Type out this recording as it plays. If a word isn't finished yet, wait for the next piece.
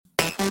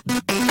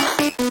Welcome,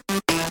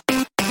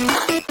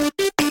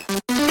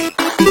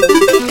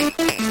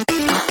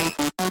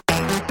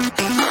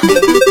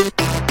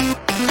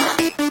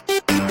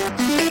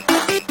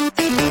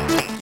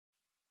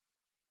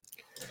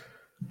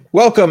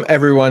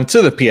 everyone,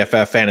 to the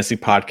PFF Fantasy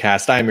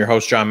Podcast. I am your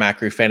host, John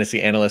Macri,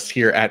 fantasy analyst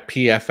here at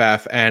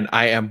PFF, and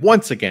I am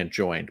once again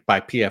joined by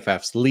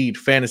PFF's lead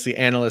fantasy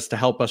analyst to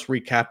help us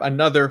recap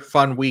another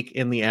fun week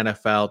in the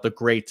NFL, the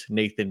great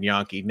Nathan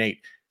Jahnke. Nate,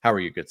 how are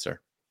you, good sir?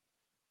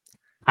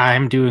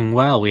 I'm doing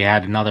well. We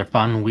had another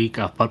fun week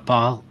of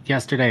football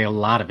yesterday, a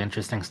lot of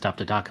interesting stuff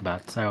to talk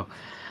about. So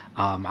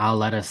I'll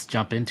let us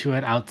jump into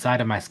it.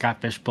 Outside of my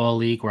Scott Fish Bowl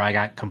league, where I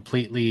got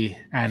completely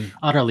and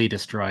utterly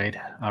destroyed,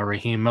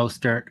 Raheem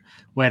Mostert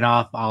went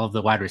off. All of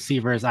the wide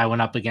receivers I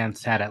went up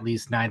against had at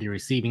least 90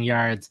 receiving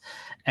yards,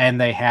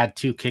 and they had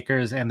two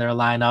kickers in their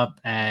lineup,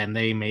 and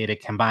they made a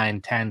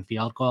combined 10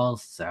 field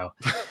goals. So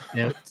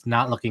it's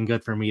not looking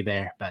good for me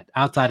there. But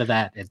outside of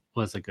that, it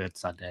was a good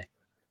Sunday.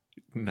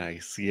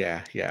 Nice.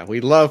 Yeah.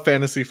 We love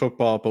fantasy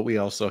football, but we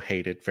also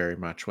hate it very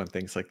much when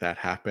things like that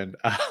happen.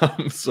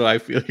 So I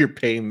feel your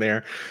pain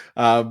there.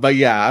 But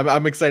yeah,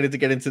 I'm excited to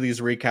get into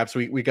these recaps.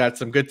 We got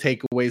some good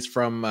takeaways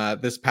from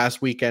this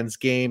past weekend's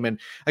game.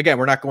 And again,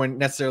 we're not going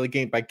necessarily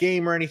game by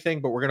game or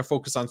anything, but we're going to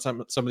focus on some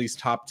of these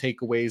top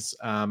takeaways.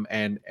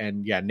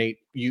 And yeah, Nate,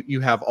 you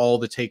have all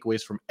the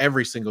takeaways from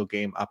every single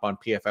game up on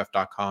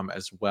pff.com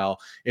as well.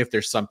 If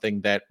there's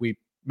something that we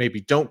maybe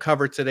don't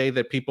cover today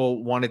that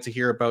people wanted to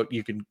hear about,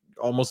 you can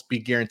almost be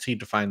guaranteed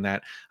to find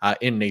that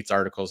in Nate's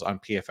articles on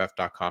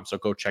pff.com. So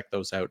go check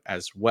those out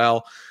as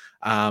well.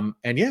 And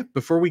yeah,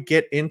 before we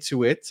get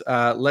into it,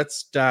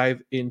 let's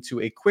dive into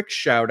a quick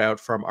shout out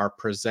from our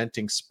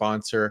presenting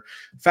sponsor,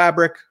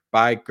 Fabric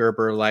by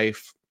Gerber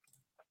Life.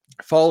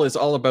 Fall is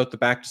all about the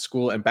back to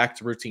school and back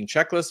to routine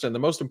checklist, and the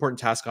most important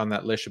task on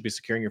that list should be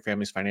securing your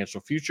family's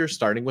financial future,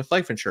 starting with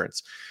life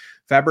insurance.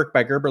 Fabric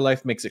by Gerber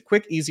Life makes it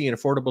quick, easy, and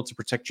affordable to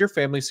protect your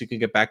family so you can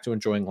get back to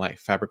enjoying life.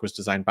 Fabric was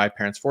designed by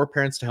parents for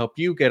parents to help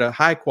you get a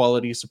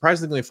high-quality,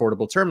 surprisingly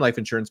affordable term life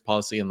insurance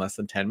policy in less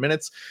than 10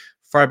 minutes.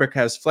 Fabric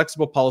has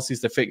flexible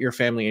policies that fit your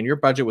family and your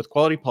budget with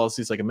quality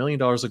policies like $1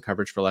 million in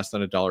coverage for less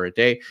than $1 a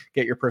day.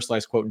 Get your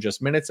personalized quote in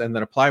just minutes and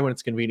then apply when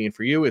it's convenient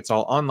for you. It's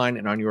all online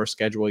and on your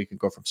schedule. You can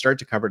go from start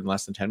to covered in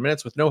less than 10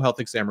 minutes with no health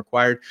exam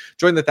required.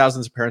 Join the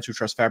thousands of parents who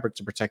trust Fabric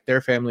to protect their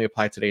family.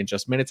 Apply today in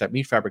just minutes at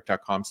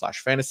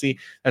meetfabric.com/fantasy.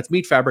 That's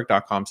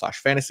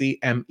meetfabric.com/fantasy,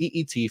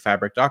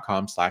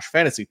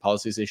 meetfabric.com/fantasy.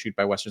 Policies issued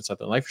by Western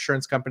Southern Life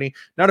Insurance Company.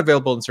 Not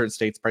available in certain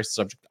states. Prices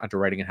subject to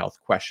underwriting and health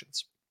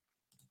questions.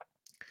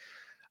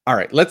 All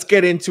right, let's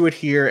get into it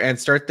here and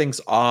start things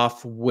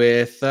off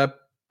with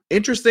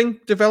interesting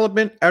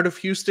development out of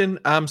Houston,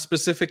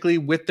 specifically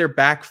with their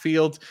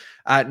backfield.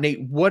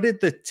 Nate, what did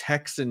the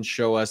Texans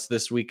show us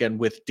this weekend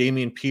with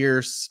Dameon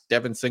Pierce,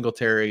 Devin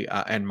Singletary,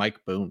 and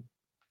Mike Boone?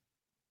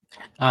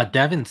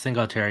 Devin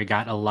Singletary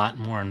got a lot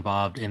more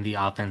involved in the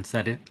offense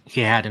that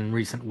he had in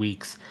recent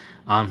weeks.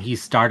 He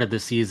started the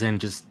season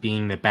just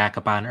being the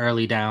backup on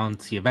early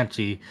downs. He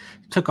eventually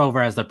took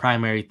over as the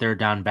primary third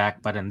down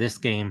back, but in this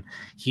game,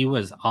 he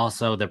was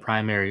also the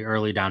primary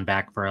early down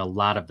back for a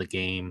lot of the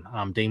game.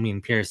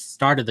 Dameon Pierce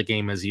started the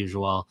game as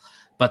usual,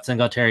 but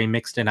Singletary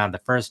mixed in on the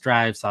first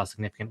drive, saw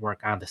significant work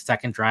on the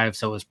second drive,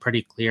 so it was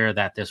pretty clear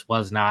that this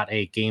was not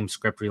a game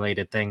script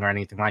related thing or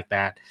anything like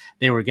that.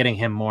 They were getting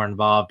him more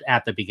involved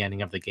at the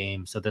beginning of the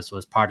game, so this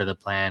was part of the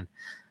plan.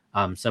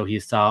 So he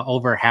saw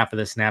over half of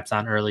the snaps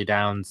on early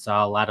downs,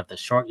 saw a lot of the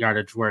short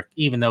yardage work,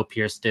 even though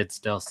Pierce did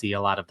still see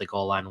a lot of the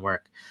goal line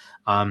work.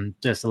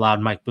 Just allowed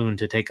Mike Boone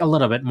to take a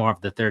little bit more of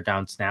the third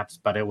down snaps,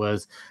 but it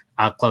was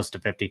close to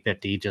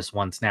 50-50, just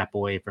one snap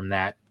away from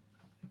that.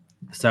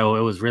 So it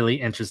was really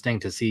interesting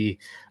to see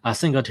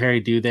Singletary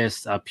do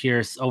this.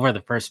 Pierce, over the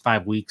first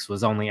 5 weeks,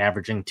 was only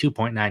averaging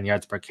 2.9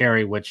 yards per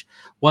carry, which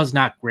was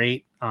not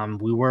great.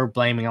 We were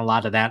blaming a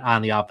lot of that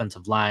on the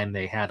offensive line.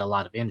 They had a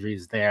lot of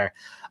injuries there.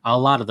 A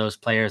lot of those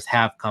players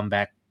have come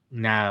back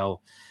now,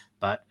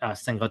 but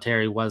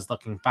Singletary was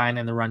looking fine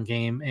in the run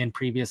game in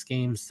previous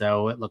games.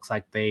 So it looks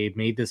like they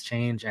made this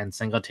change, and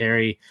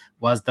Singletary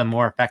was the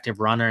more effective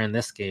runner in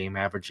this game,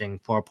 averaging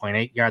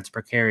 4.8 yards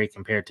per carry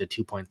compared to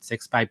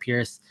 2.6 by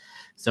Pierce.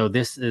 So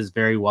this is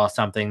very well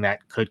something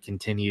that could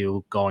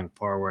continue going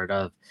forward.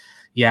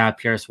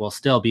 Pierce will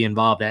still be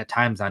involved at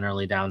times on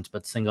early downs,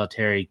 but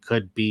Singletary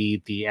could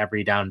be the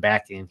every down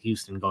back in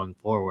Houston going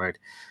forward.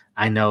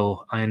 I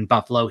know in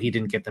Buffalo, he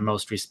didn't get the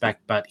most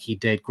respect, but he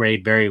did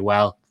grade very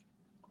well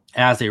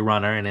as a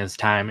runner in his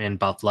time in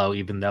Buffalo,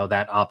 even though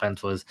that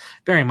offense was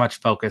very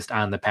much focused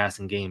on the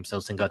passing game. So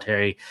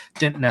Singletary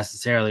didn't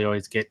necessarily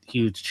always get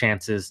huge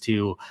chances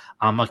to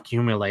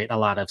accumulate a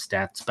lot of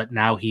stats, but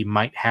now he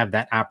might have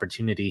that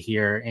opportunity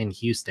here in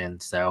Houston.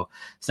 So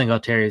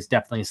Singletary is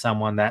definitely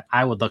someone that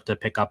I would look to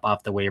pick up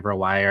off the waiver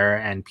wire,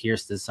 and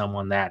Pierce is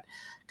someone that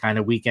kind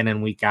of week in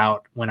and week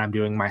out, when I'm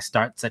doing my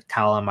start sit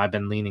column, I've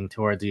been leaning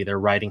towards either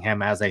writing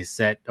him as a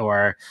sit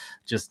or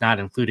just not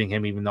including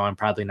him, even though I'm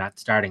probably not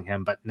starting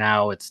him. But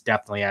now it's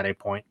definitely at a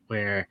point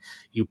where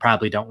you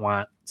probably don't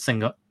want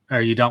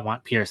or you don't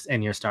want Pierce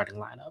in your starting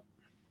lineup.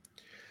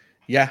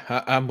 Yeah,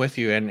 I'm with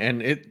you,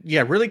 and it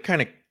yeah really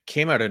kind of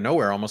came out of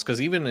nowhere almost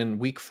because even in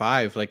week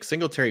 5, like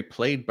Singletary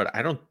played, but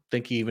I don't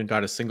think he even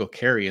got a single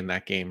carry in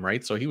that game,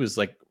 right? So he was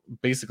like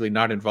basically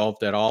not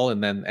involved at all,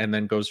 and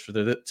then goes for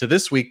the to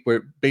this week where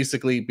it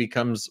basically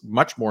becomes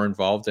much more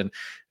involved, and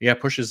yeah,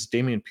 pushes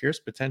Damian Pierce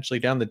potentially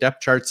down the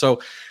depth chart. So,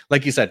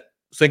 like you said,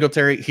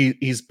 Singletary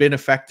he's been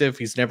effective.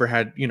 He's never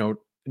had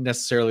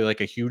necessarily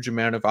like a huge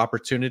amount of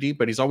opportunity,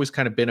 but he's always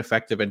kind of been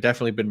effective and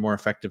definitely been more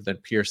effective than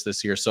Pierce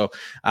this year. So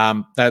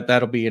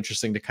that'll be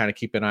interesting to kind of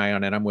keep an eye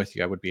on. And I'm with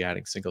you. I would be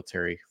adding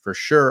Singletary for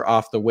sure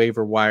off the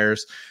waiver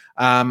wires.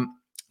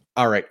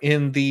 All right.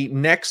 In the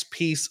next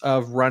piece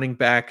of running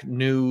back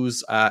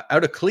news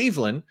out of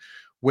Cleveland,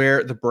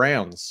 where the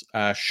Browns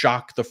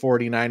shocked the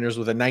 49ers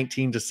with a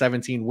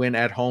 19-17 win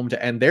at home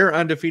to end their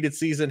undefeated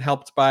season,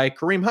 helped by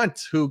Kareem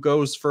Hunt, who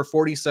goes for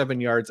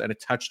 47 yards and a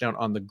touchdown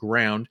on the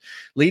ground,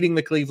 leading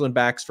the Cleveland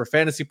backs for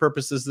fantasy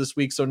purposes this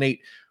week. So,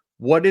 Nate,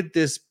 what did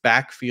this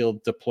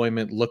backfield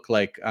deployment look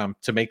like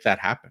to make that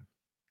happen?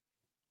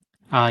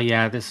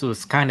 Yeah, this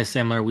was kind of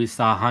similar. We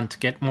saw Hunt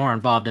get more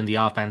involved in the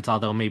offense,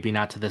 although maybe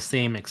not to the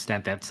same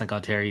extent that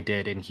Singletary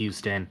did in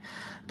Houston.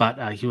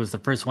 But he was the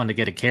first one to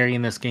get a carry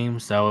in this game,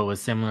 so it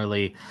was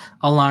similarly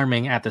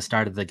alarming at the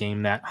start of the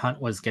game that Hunt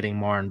was getting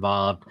more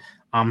involved.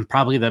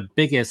 Probably the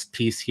biggest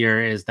piece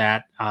here is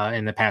that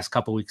in the past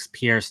couple weeks,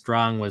 Pierre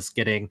Strong was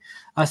getting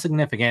a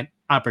significant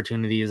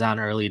opportunities on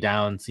early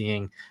down,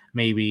 seeing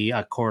maybe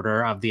a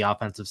quarter of the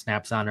offensive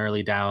snaps on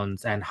early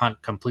downs, and Hunt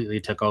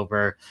completely took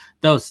over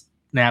those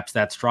snaps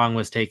that Strong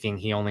was taking.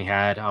 He only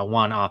had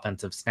one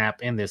offensive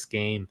snap in this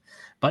game,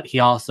 but he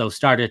also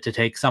started to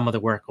take some of the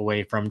work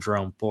away from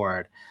Jerome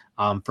Ford.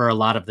 For a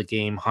lot of the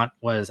game, Hunt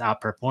was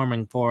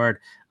outperforming Ford.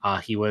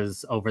 He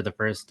was over the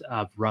first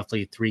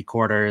roughly 3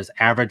 quarters,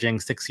 averaging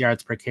 6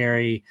 yards per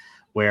carry,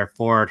 where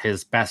Ford,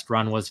 his best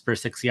run was for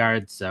 6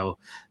 yards. So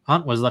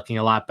Hunt was looking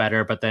a lot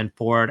better, but then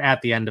Ford at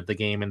the end of the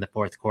game in the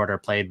fourth quarter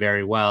played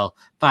very well,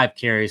 5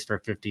 carries for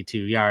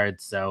 52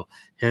 yards. So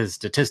his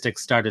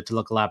statistics started to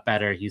look a lot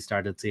better. He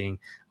started seeing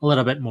a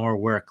little bit more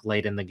work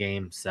late in the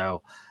game.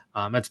 So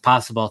it's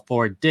possible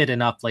Ford did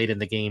enough late in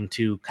the game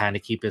to kind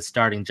of keep his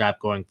starting job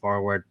going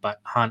forward,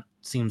 but Hunt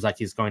seems like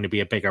he's going to be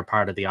a bigger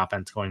part of the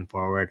offense going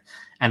forward.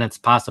 And it's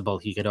possible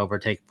he could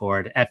overtake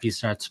Ford if he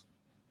starts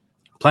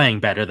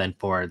playing better than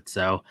Ford.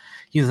 So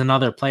he's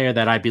another player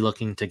that I'd be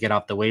looking to get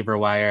off the waiver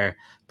wire.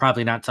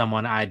 Probably not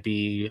someone I'd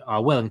be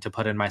willing to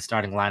put in my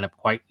starting lineup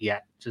quite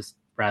yet. Just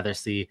rather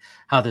see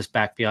how this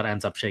backfield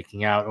ends up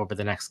shaking out over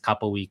the next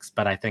couple weeks.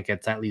 But I think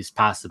it's at least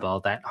possible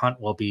that Hunt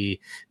will be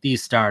the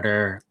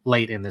starter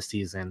late in the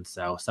season.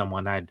 So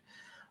someone I'd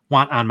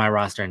want on my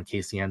roster in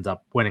case he ends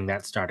up winning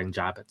that starting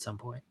job at some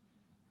point.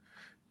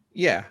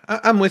 Yeah,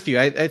 I'm with you.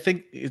 I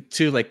think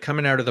too, like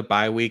coming out of the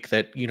bye week,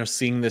 that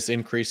seeing this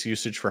increased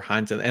usage for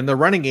Hunt and the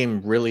running game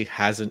really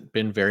hasn't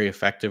been very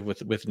effective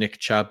with Nick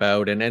Chubb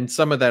out, and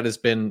some of that has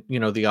been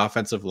the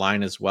offensive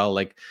line as well.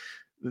 Like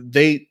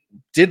they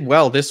did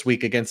well this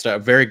week against a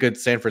very good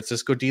San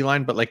Francisco D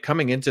line, but like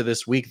coming into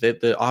this week, that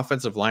the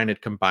offensive line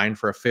had combined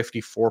for a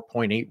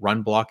 54.8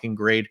 run blocking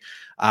grade,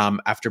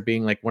 after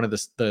being like one of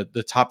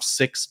the top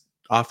 6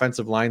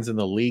 offensive lines in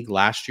the league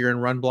last year in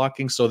run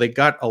blocking. So they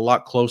got a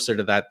lot closer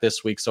to that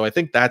this week. So I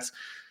think that's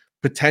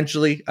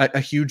potentially a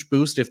huge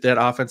boost if that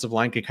offensive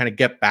line can kind of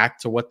get back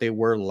to what they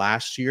were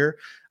last year,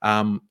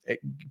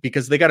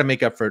 because they got to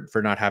make up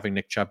for not having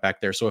Nick Chubb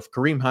back there. So if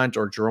Kareem Hunt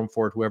or Jerome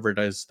Ford, whoever it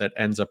is that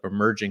ends up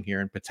emerging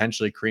here, and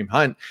potentially Kareem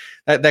Hunt,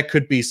 that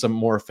could be some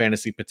more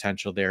fantasy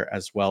potential there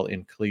as well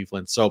in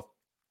Cleveland. So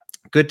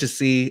good to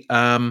see.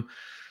 All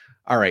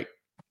right.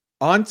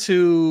 On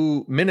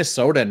to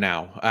Minnesota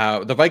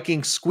now. The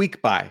Vikings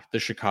squeak by the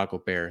Chicago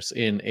Bears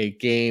in a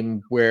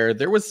game where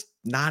there was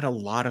not a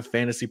lot of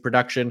fantasy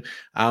production,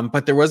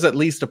 but there was at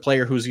least a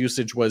player whose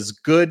usage was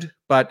good,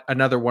 but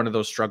another one of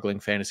those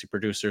struggling fantasy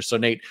producers. So,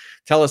 Nate,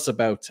 tell us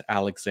about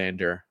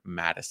Alexander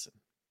Madison.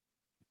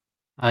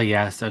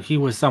 Yeah, so he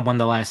was someone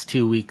the last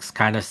 2 weeks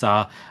kind of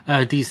saw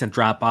a decent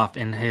drop off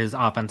in his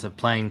offensive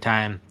playing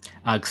time.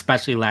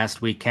 Especially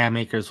last week, Cam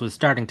Akers was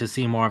starting to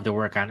see more of the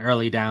work on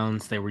early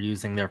downs. They were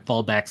using their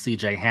fullback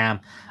CJ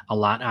Ham a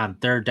lot on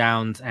third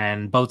downs,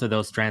 and both of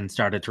those trends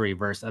started to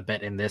reverse a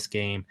bit in this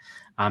game.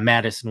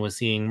 Madison was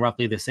seeing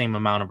roughly the same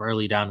amount of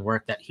early down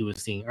work that he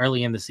was seeing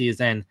early in the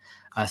season.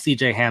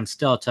 CJ Ham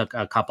still took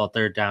a couple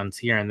third downs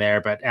here and there,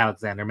 but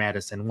Alexander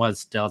Madison was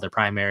still the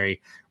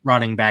primary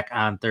running back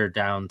on third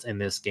downs in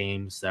this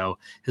game. So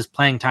his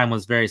playing time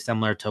was very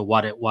similar to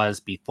what it was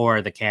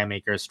before the Cam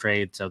Akers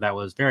trade. So that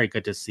was very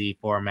good to see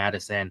for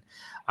Madison.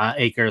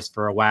 Akers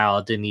for a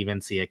while didn't even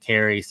see a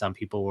carry. Some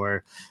people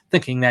were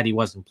thinking that he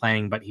wasn't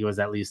playing, but he was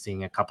at least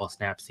seeing a couple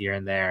snaps here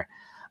and there.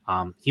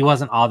 He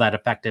wasn't all that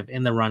effective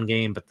in the run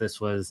game, but this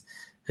was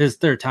his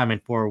third time in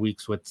 4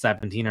 weeks with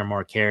 17 or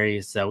more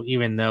carries. So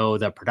even though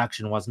the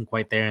production wasn't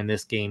quite there in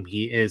this game,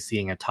 he is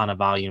seeing a ton of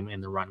volume in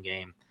the run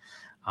game.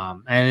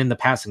 And in the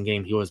passing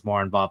game, he was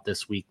more involved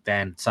this week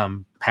than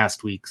some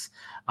past weeks.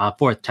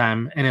 Fourth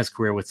time in his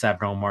career with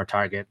 7 or more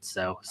targets,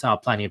 so saw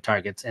plenty of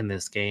targets in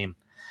this game.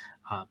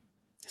 Um,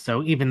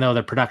 so even though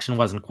the production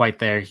wasn't quite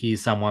there,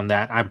 he's someone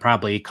that I'm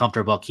probably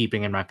comfortable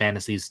keeping in my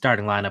fantasy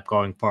starting lineup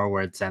going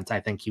forward, since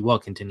I think he will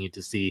continue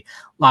to see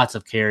lots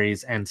of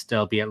carries and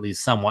still be at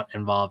least somewhat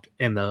involved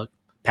in the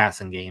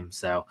passing game.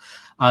 So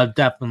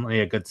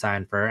definitely a good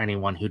sign for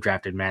anyone who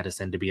drafted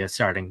Madison to be a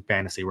starting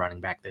fantasy running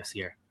back this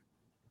year.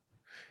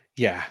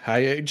 Yeah,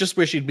 I just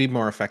wish he'd be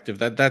more effective.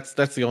 That's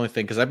the only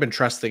thing, because I've been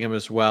trusting him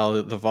as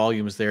well. The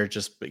volume's there,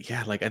 just but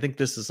yeah, like I think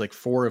this is like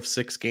 4 of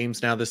 6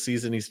 games now this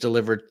season. He's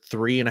delivered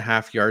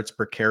 3.5 yards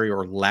per carry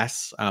or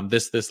less.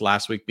 This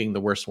last week being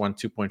the worst one,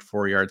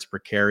 2.4 yards per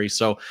carry.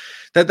 So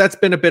that's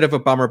been a bit of a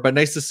bummer, but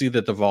nice to see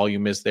that the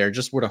volume is there.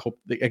 Just would have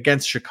hoped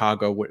against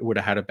Chicago would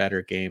have had a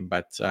better game,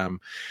 but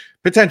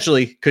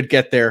potentially could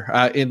get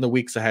there in the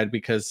weeks ahead,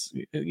 because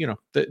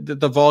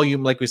the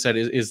volume, like we said,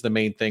 is the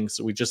main thing.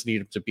 So we just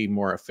need him to be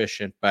more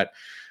efficient. But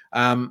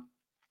um,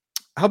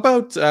 how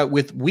about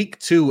with week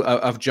 2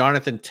 of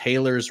Jonathan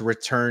Taylor's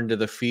return to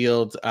the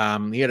field?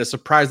 He had a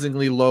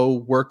surprisingly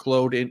low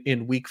workload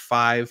in week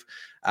 5.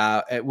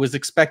 It was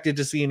expected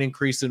to see an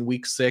increase in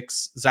week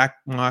 6. Zach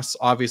Moss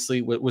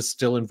obviously was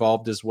still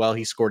involved as well.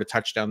 He scored a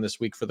touchdown this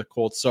week for the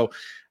Colts. So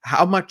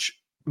how much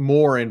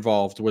more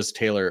involved was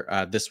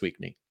Taylor this week,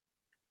 Nate?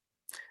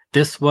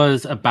 This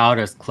was about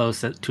as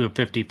close to a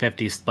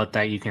 50-50 split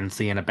that you can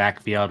see in a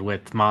backfield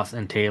with Moss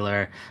and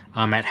Taylor.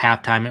 At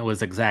halftime, it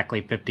was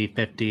exactly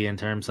 50-50 in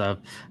terms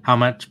of how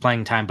much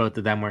playing time both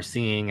of them were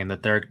seeing. In the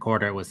third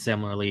quarter, it was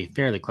similarly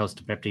fairly close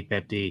to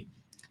 50-50.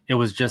 It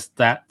was just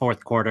that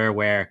fourth quarter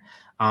where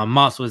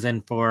Moss was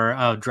in for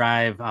a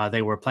drive.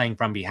 They were playing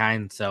from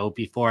behind, so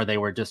before they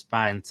were just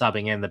fine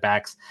subbing in the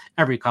backs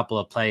every couple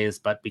of plays,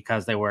 but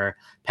because they were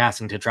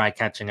passing to try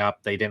catching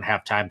up, they didn't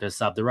have time to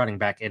sub the running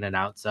back in and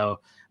out. So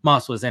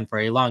Moss was in for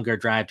a longer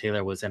drive.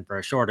 Taylor was in for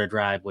a shorter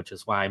drive, which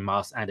is why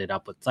Moss ended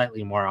up with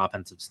slightly more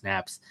offensive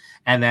snaps.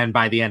 And then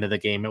by the end of the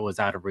game, it was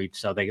out of reach.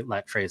 So they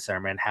let Trey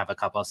Sermon have a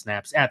couple of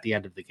snaps at the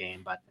end of the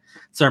game. But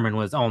Sermon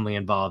was only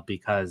involved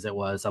because it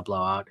was a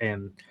blowout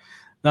in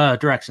the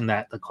direction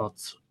that the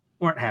Colts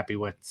weren't happy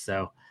with.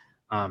 So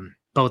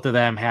both of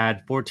them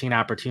had 14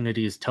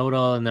 opportunities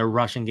total in their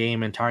rushing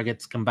game and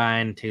targets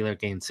combined. Taylor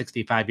gained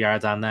 65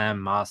 yards on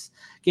them. Moss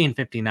gained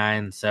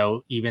 59.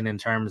 So even in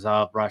terms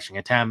of rushing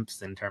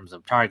attempts, in terms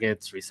of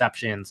targets,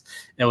 receptions,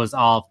 it was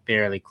all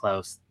fairly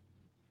close.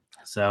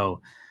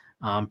 So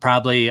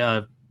probably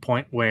a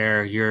point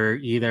where you're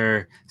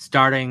either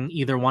starting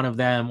either one of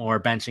them or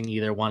benching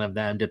either one of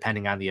them,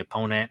 depending on the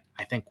opponent.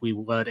 I think we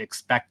would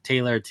expect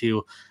Taylor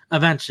to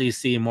eventually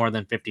see more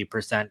than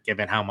 50%,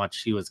 given how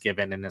much he was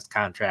given in his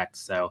contract.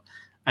 So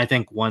I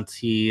think once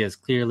he is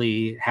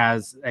clearly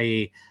has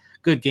a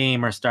good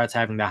game or starts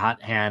having the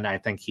hot hand, I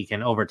think he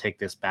can overtake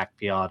this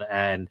backfield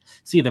and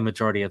see the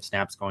majority of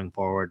snaps going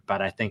forward.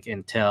 But I think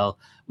until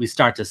we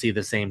start to see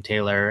the same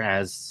Taylor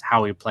as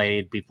how he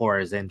played before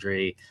his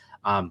injury,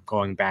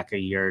 going back a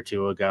year or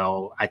two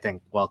ago, I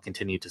think we'll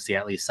continue to see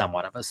at least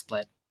somewhat of a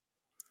split.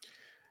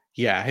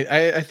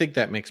 Yeah, I think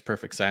that makes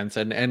perfect sense,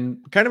 and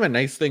kind of a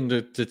nice thing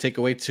to take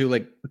away too.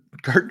 Like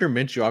Gardner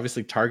Minshew,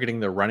 obviously targeting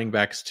the running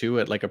backs too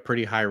at like a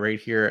pretty high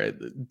rate here.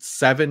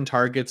 7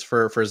 targets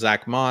for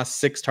Zach Moss,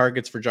 6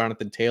 targets for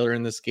Jonathan Taylor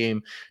in this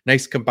game.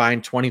 Nice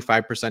combined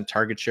 25%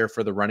 target share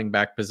for the running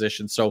back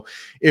position. So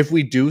if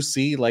we do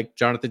see like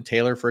Jonathan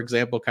Taylor, for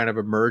example, kind of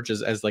emerge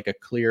as like a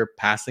clear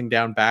passing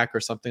down back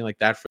or something like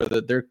that,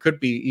 there could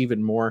be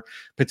even more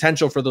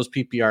potential for those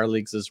PPR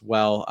leagues as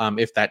well,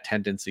 if that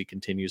tendency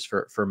continues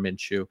for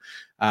Minshew.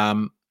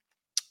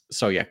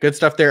 So yeah, good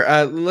stuff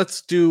there.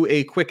 Let's do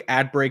a quick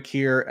ad break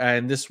here,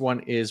 and this one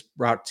is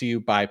brought to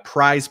you by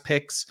Prize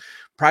Picks.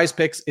 Prize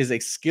Picks is a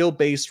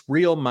skill-based,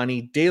 real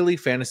money daily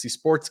fantasy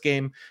sports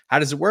game. How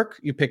does it work?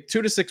 You pick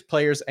 2 to 6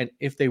 players, and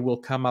if they will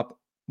come up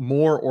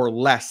more or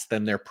less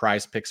than their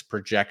Prize Picks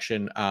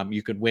projection,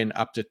 you could win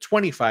up to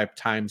 25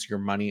 times your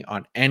money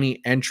on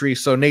any entry.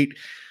 So Nate,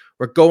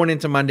 we're going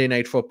into Monday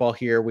Night Football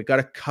here. We got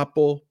a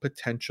couple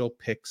potential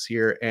picks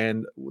here.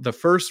 And the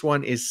first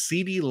one is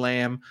CeeDee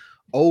Lamb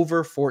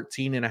over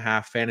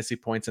 14.5 fantasy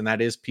points, and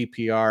that is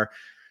PPR.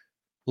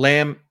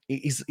 Lamb,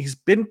 he's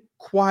been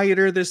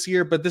quieter this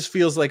year, but this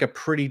feels like a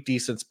pretty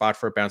decent spot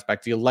for a bounce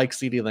back. Do you like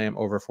CeeDee Lamb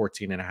over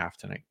 14.5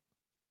 tonight?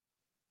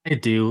 I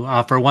do.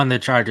 For one, the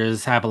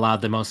Chargers have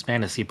allowed the most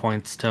fantasy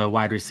points to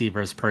wide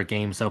receivers per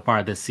game so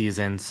far this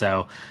season.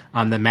 So the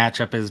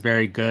matchup is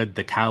very good.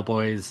 The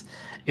Cowboys,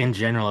 in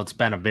general, it's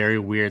been a very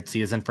weird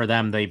season for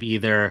them. They've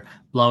either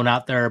blown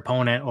out their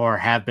opponent or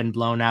have been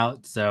blown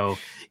out. So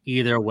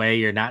either way,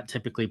 you're not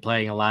typically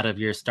playing a lot of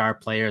your star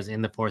players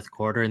in the fourth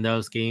quarter in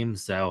those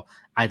games. So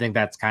I think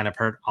that's kind of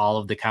hurt all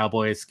of the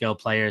Cowboys skill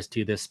players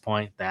to this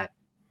point, that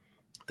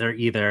they're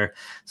either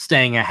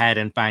staying ahead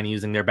and fine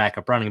using their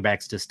backup running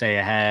backs to stay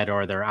ahead,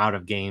 or they're out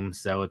of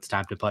games. So it's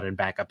time to put in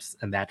backups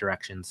in that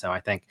direction. So I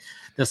think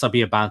this will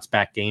be a bounce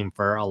back game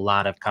for a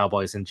lot of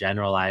Cowboys in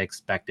general. I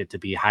expect it to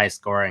be high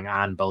scoring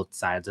on both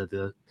sides of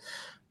the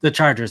the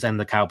Chargers and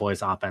the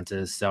Cowboys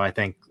offenses. So I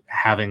think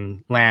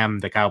having Lamb,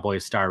 the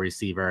Cowboys star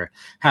receiver,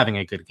 having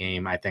a good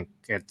game, I think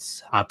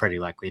it's pretty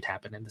likely to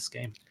happen in this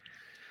game.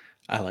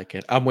 I like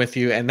it. I'm with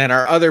you. And then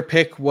our other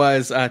pick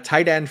was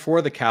tight end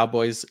for the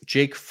Cowboys,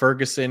 Jake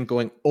Ferguson,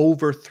 going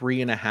over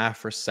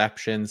 3.5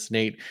 receptions.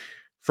 Nate,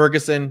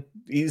 Ferguson,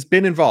 he's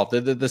been involved.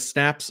 The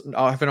snaps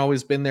haven't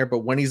always been there, but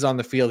when he's on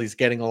the field, he's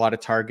getting a lot of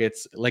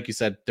targets. Like you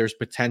said, there's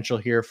potential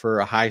here for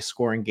a high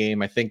scoring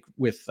game. I think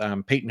with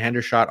Peyton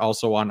Hendershot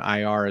also on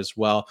IR as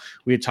well.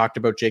 We had talked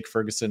about Jake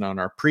Ferguson on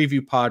our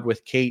preview pod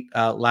with Kate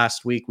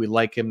last week. We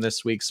like him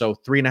this week. So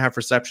 3.5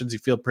 receptions. You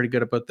feel pretty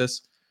good about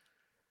this?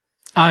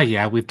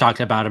 Yeah, we've talked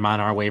about him on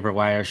our waiver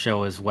wire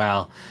show as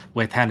well,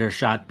 with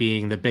Hendershot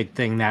being the big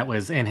thing that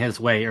was in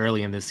his way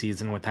early in the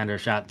season, with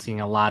Hendershot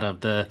seeing a lot of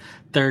the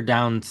third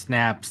down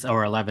snaps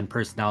or 11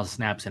 personnel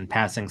snaps in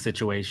passing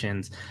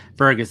situations.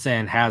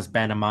 Ferguson has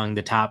been among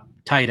the top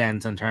tight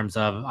ends in terms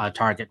of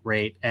target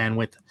rate, and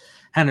with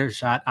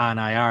Hendershot on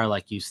IR,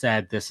 like you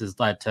said, this has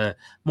led to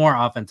more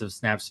offensive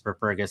snaps for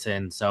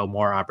Ferguson, so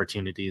more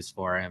opportunities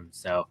for him.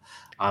 So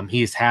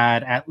he's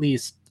had at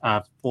least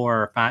 4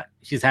 or 5.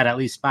 He's had at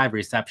least 5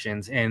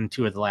 receptions in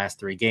 2 of the last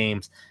 3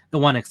 games. The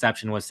one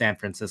exception was San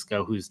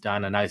Francisco, who's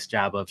done a nice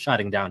job of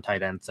shutting down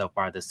tight ends so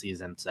far this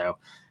season. So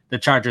the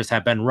Chargers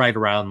have been right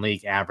around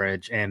league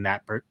average in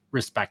that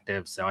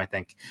perspective. So I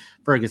think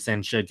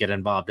Ferguson should get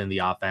involved in the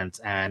offense,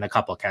 and a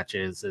couple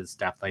catches is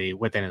definitely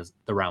within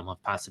the realm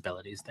of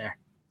possibilities there.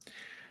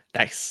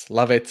 Nice.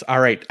 Love it.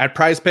 All right. At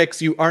Prize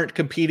Picks, you aren't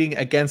competing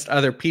against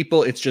other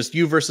people. It's just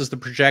you versus the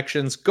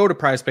projections. Go to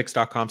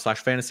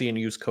prizepicks.com/fantasy and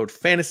use code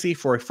fantasy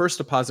for a first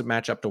deposit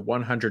match up to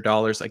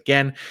 $100.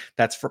 Again,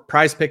 that's for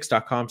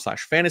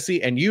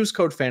prizepicks.com/fantasy and use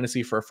code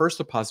fantasy for a first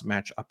deposit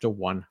match up to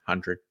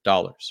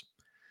 $100.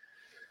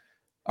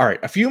 All right,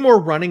 a few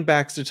more running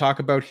backs to talk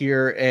about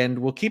here, and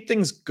we'll keep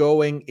things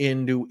going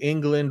in New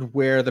England,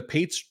 where the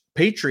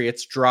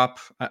Patriots drop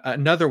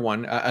another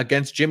one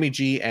against Jimmy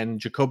G and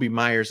Jacoby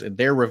Myers in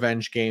their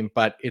revenge game.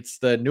 But it's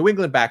the New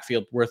England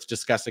backfield worth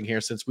discussing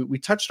here, since we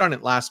touched on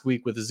it last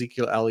week with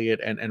Ezekiel Elliott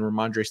and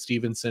Ramondre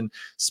Stevenson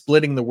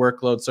splitting the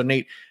workload. So,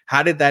 Nate,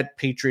 how did that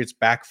Patriots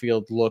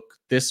backfield look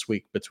this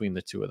week between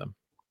the two of them?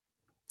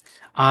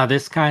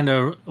 This kind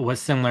of was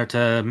similar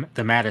to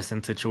the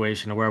Madison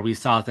situation where we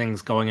saw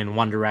things going in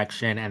one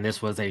direction, and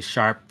this was a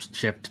sharp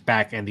shift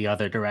back in the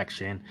other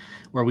direction,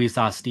 where we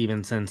saw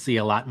Stevenson see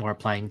a lot more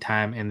playing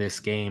time in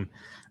this game.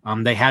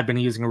 They had been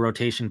using a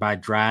rotation by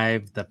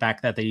drive. The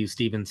fact that they used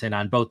Stevenson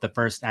on both the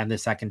first and the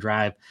second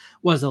drive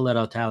was a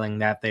little telling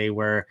that they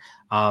were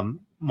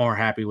more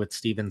happy with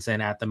Stevenson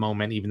at the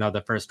moment, even though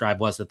the first drive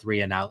was a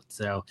 3-and-out.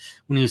 So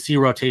when you see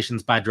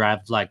rotations by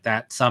drive like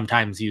that,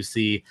 sometimes you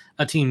see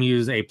a team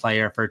use a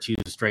player for 2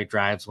 straight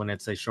drives when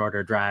it's a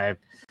shorter drive,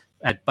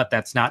 but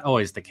that's not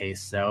always the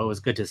case. So it was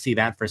good to see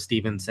that for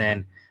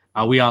Stevenson.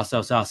 We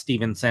also saw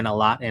Stevenson a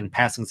lot in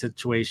passing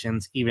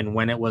situations, even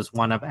when it was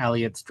one of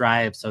Elliott's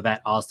drives. So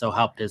that also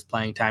helped his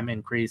playing time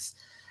increase.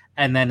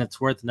 And then it's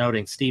worth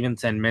noting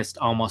Stevenson missed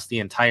almost the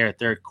entire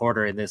third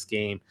quarter in this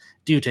game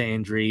due to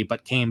injury,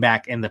 but came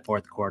back in the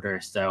fourth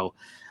quarter. So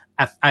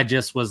I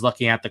just was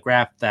looking at the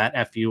graph that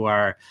if you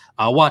are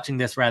watching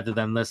this rather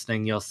than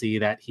listening, you'll see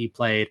that he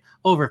played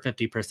over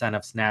 50%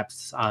 of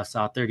snaps,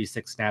 saw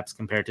 36 snaps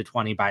compared to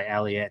 20 by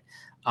Elliott.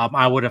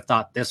 I would have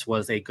thought this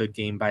was a good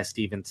game by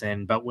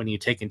Stevenson, but when you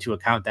take into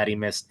account that he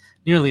missed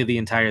nearly the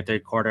entire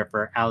third quarter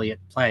for Elliott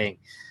playing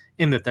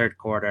in the third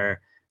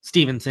quarter,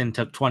 Stevenson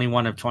took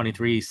 21 of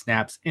 23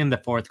 snaps in the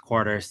fourth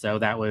quarter, so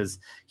that was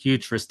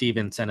huge for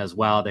Stevenson as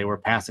well. They were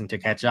passing to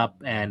catch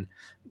up, and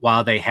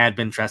while they had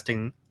been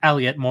trusting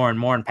Elliott more and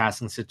more in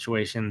passing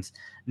situations,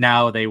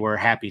 now they were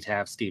happy to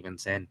have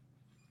Stevenson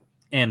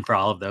in for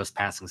all of those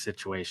passing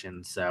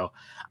situations. So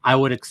I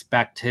would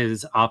expect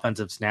his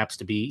offensive snaps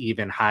to be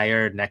even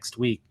higher next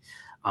week.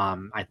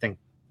 I think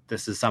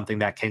this is something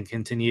that can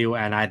continue,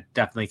 and I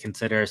definitely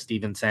consider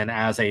Stevenson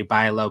as a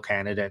buy low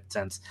candidate,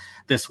 since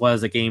this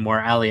was a game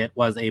where Elliott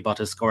was able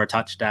to score a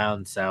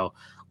touchdown. So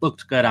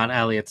looked good on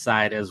Elliott's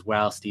side as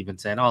well.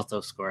 Stevenson also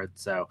scored.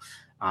 So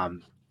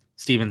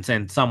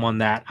Stevenson, someone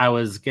that I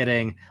was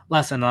getting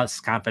less and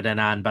less confident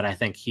on, but I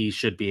think he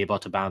should be able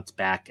to bounce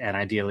back. And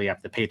ideally,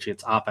 if the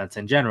Patriots offense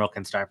in general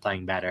can start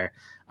playing better,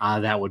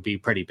 that would be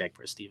pretty big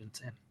for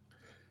Stevenson.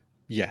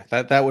 Yeah,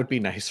 that would be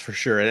nice for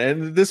sure.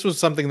 And this was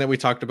something that we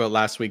talked about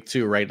last week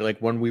too, right? Like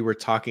when we were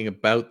talking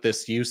about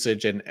this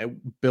usage, and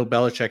Bill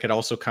Belichick had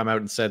also come out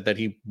and said that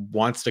he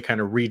wants to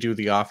kind of redo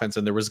the offense,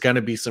 and there was going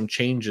to be some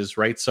changes,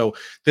 right? So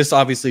this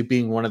obviously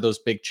being one of those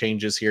big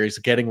changes here, he's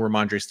getting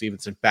Ramondre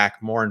Stevenson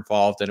back more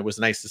involved, and it was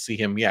nice to see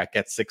him,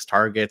 get 6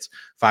 targets,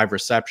 5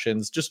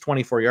 receptions, just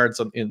 24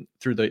 yards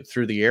through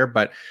the air,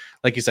 but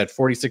like you said,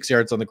 46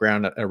 yards on the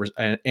ground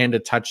and a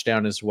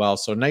touchdown as well.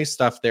 So nice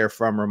stuff there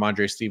from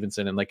Ramondre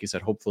Stevenson. And like you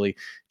said, hopefully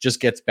just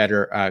gets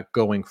better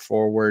going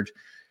forward.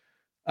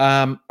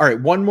 All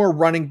right, one more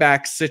running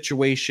back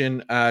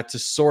situation to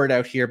sort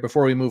out here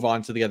before we move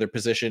on to the other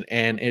position,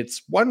 and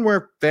it's one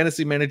where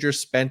fantasy managers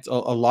spent a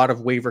lot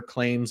of waiver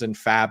claims and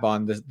fab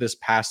on this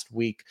past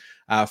week,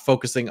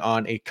 focusing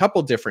on a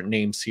couple different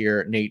names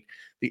here. Nate,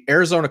 the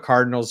Arizona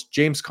Cardinals,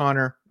 James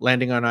Conner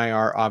landing on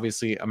IR.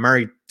 Obviously,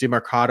 Amari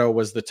DiMercato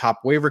was the top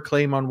waiver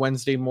claim on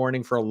Wednesday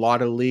morning for a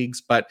lot of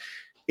leagues, but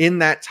in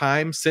that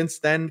time since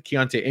then,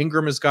 Keontae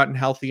Ingram has gotten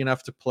healthy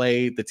enough to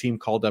play. The team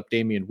called up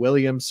Damian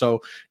Williams.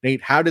 So,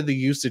 Nate, how did the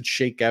usage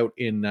shake out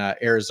in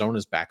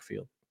Arizona's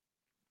backfield?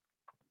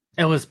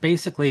 It was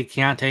basically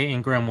Keontae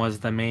Ingram was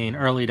the main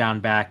early down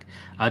back.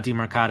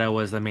 DeMarcado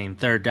was the main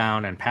third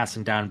down and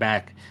passing down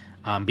back.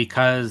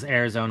 Because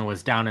Arizona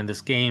was down in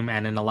this game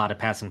and in a lot of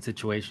passing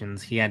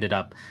situations, he ended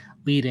up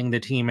leading the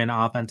team in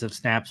offensive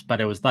snaps,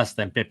 but it was less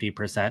than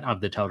 50%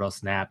 of the total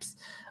snaps.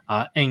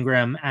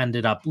 Ingram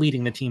ended up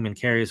leading the team in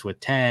carries with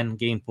 10,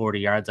 gained 40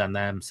 yards on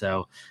them.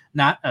 So,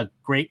 not a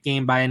great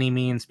game by any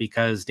means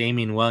because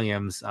Damian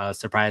Williams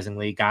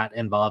surprisingly got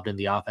involved in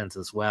the offense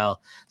as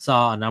well.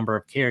 Saw a number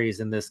of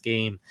carries in this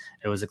game.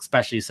 It was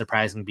especially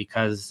surprising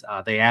because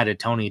they added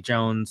Tony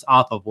Jones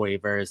off of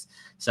waivers.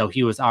 So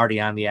he was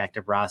already on the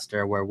active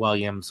roster where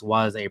Williams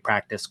was a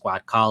practice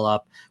squad call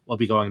up. We'll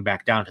be going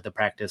back down to the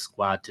practice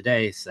squad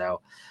today.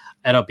 So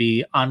it'll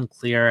be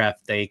unclear if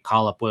they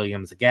call up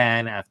Williams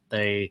again, if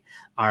they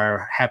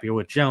are happier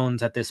with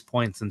Jones at this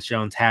point, since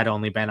Jones had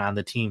only been on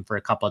the team for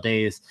a couple of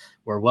days,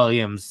 where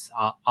Williams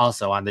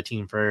also on the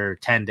team for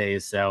 10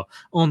 days. So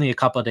only a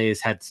couple of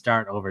days head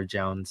start over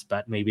Jones,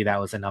 but maybe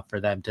that was enough for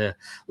them to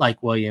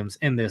like Williams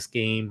in this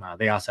game.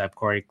 They also have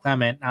Corey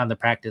Clement on the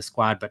practice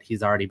squad, but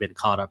he's already been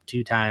called up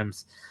 2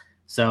 times.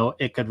 So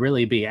it could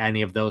really be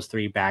any of those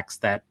three backs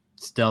that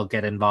still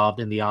get involved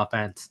in the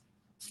offense.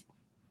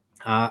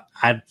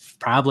 I'd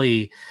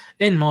probably,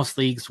 in most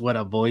leagues, would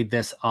avoid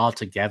this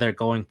altogether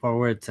going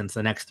forward since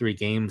the next 3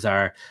 games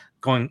are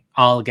going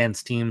all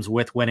against teams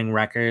with winning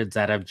records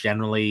that have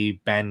generally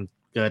been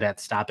good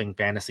at stopping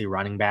fantasy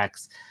running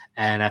backs.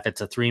 And if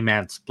it's a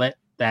 3-man split,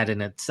 that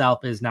in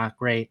itself is not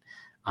great.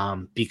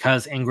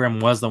 Because Ingram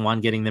was the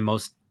one getting the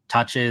most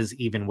touches,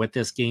 even with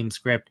this game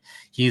script,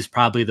 he's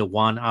probably the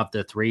one of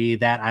the 3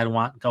 that I'd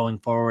want going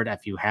forward.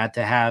 If you had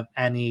to have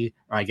any,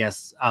 or I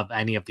guess of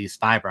any of these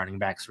 5 running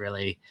backs,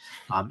 really,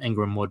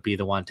 Ingram would be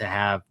the one to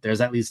have. There's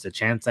at least a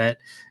chance that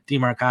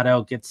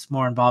DeMarcado gets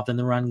more involved in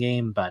the run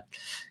game, but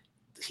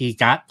he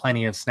got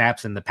plenty of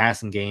snaps in the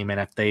passing game. And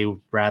if they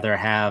rather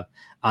have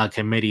a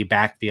committee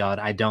backfield,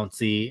 I don't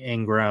see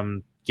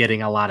Ingram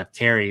getting a lot of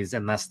carries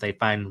unless they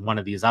find one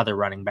of these other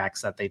running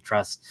backs that they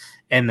trust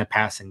in the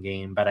passing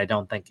game. But I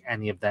don't think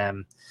any of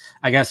them,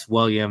 I guess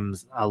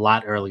Williams, a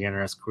lot earlier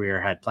in his career,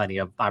 had plenty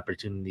of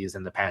opportunities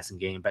in the passing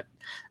game, but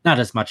not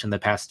as much in the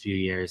past few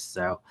years.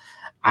 So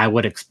I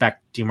would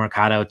expect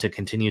DeMarcado to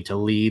continue to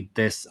lead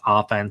this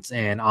offense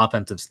in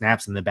offensive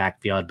snaps in the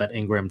backfield, but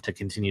Ingram to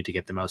continue to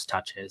get the most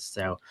touches.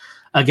 So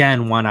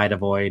again, one I'd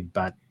avoid,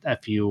 but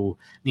if you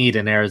need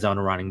an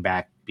Arizona running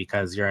back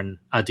because you're in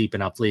a deep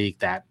enough league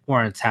that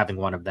warrants having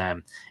one of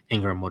them,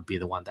 Ingram would be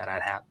the one that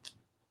I'd have.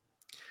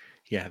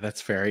 Yeah,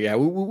 that's fair. Yeah,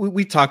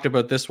 we talked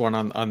about this one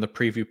on the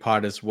preview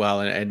pod as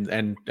well,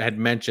 and had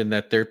mentioned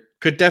that there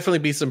could definitely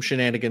be some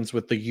shenanigans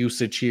with the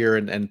usage here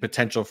and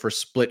potential for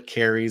split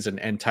carries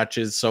and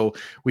touches. So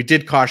we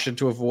did caution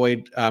to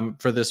avoid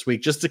for this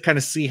week just to kind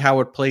of see how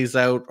it plays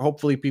out.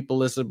 Hopefully people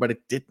listen, but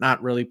it did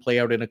not really play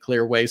out in a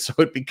clear way. So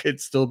it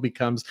still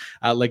becomes,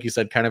 like you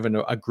said, kind of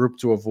a group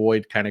to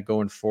avoid kind of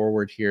going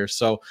forward here.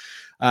 So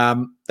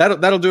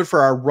that'll do it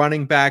for our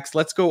running backs.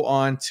 Let's go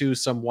on to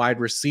some wide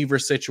receiver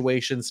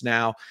situations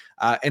now,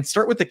 and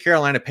start with the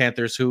Carolina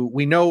Panthers, who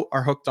we know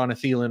are hooked on a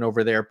Thielen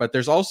over there, but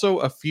there's also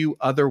a few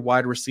other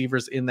wide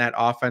receivers in that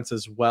offense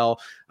as well.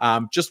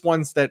 Just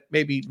ones that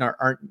maybe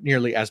aren't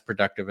nearly as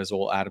productive as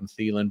old Adam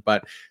Thielen.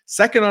 But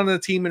second on the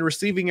team in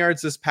receiving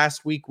yards this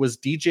past week was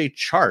DJ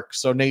Chark.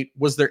 So Nate,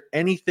 was there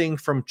anything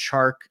from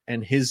Chark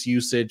and his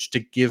usage to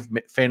give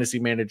fantasy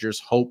managers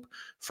hope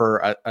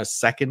for a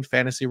second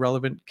fantasy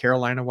relevant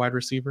Carolina wide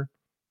receiver?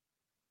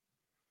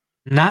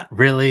 Not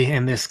really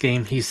in this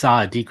game. He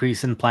saw a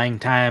decrease in playing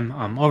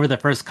time. Over the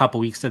first couple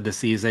weeks of the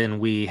season,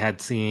 we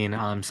had seen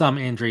some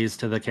injuries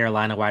to the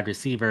Carolina wide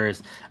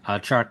receivers,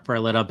 Chark for a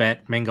little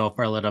bit, Mingo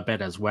for a little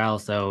bit as well.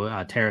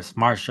 So Terrace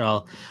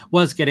Marshall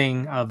was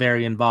getting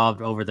very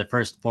involved over the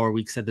first 4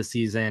 weeks of the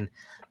season.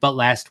 But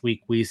last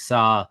week, we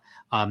saw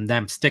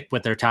them stick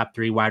with their top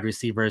 3 wide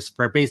receivers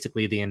for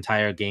basically the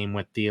entire game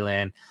with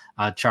Thielen,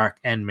 Chark,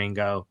 and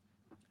Mingo.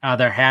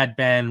 There had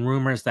been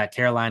rumors that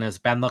Carolina's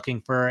been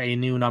looking for a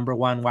new number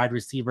 1 wide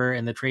receiver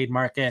in the trade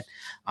market.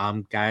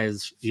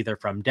 Guys either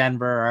from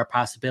Denver are a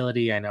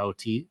possibility. I know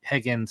T.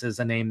 Higgins is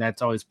a name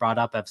that's always brought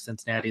up if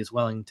Cincinnati is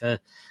willing to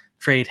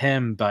trade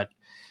him, but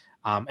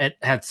it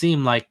had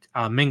seemed like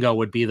Mingo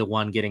would be the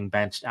one getting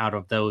benched out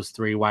of those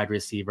 3 wide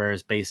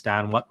receivers based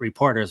on what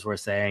reporters were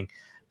saying.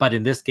 But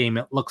in this game,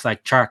 it looks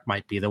like Chark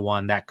might be the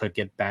one that could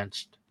get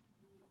benched.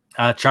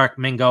 Chark,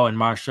 Mingo, and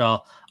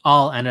Marshall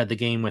all entered the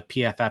game with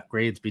PFF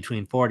grades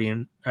between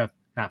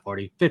not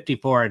 40,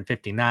 54 and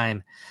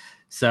 59.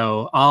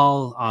 So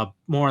all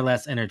more or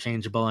less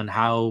interchangeable in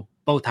how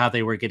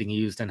they were getting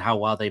used and how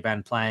well they've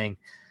been playing.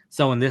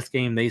 So in this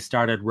game, they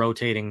started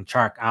rotating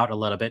Chark out a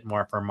little bit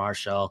more for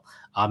Marshall.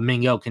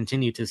 Mingo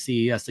continued to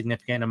see a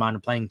significant amount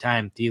of playing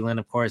time. Thielen,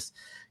 of course,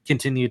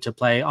 continued to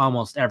play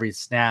almost every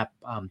snap.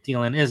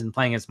 Thielen isn't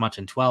playing as much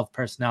in 12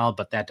 personnel,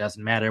 but that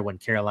doesn't matter when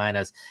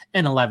Carolina's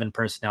in 11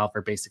 personnel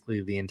for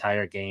basically the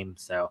entire game.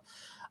 So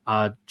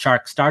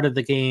Chark started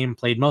the game,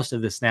 played most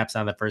of the snaps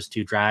on the first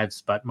two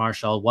drives, but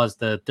Marshall was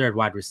the third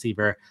wide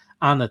receiver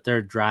on the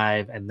third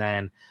drive. And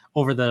then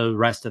over the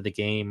rest of the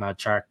game,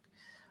 Chark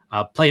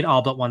played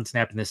all but one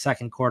snap in the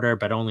second quarter,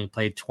 but only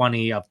played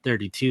 20 of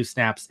 32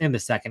 snaps in the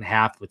second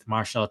half, with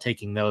Marshall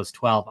taking those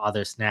 12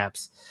 other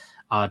snaps.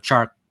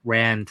 Chark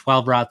ran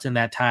 12 routes in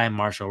that time.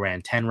 Marshall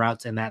ran 10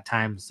 routes in that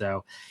time.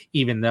 So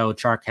even though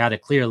Chark had a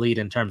clear lead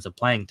in terms of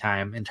playing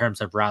time, in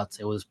terms of routes,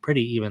 it was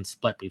pretty even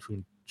split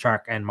between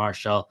Chark and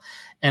Marshall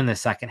in the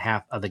second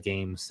half of the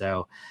game.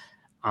 So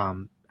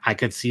I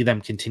could see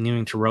them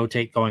continuing to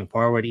rotate going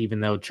forward, even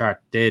though Chark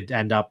did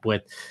end up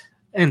with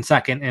in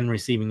second in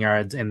receiving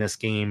yards in this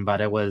game,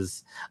 but it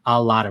was a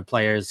lot of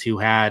players who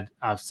had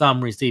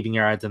some receiving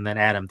yards, and then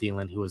Adam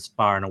Thielen, who was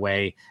far and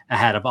away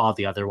ahead of all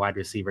the other wide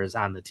receivers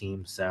on the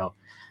team. So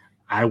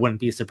I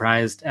wouldn't be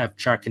surprised if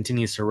Chark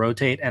continues to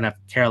rotate, and if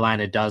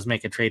Carolina does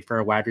make a trade for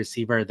a wide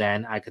receiver,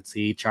 then I could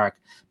see Chark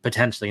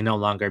potentially no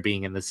longer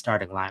being in the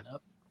starting lineup.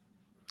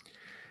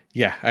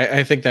 Yeah,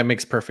 I think that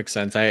makes perfect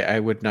sense. I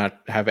would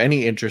not have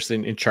any interest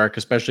in Chark,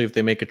 especially if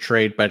they make a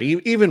trade. But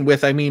even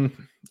with, I mean,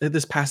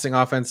 this passing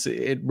offense,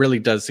 it really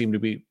does seem to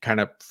be kind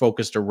of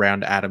focused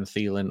around Adam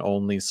Thielen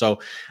only. So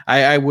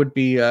I would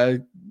be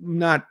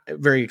not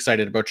very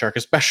excited about Chark,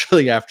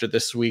 especially after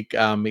this week.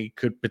 He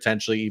could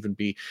potentially even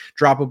be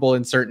droppable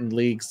in certain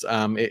leagues,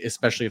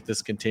 especially if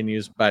this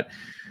continues. But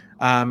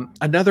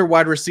another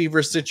wide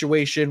receiver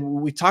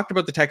situation. We talked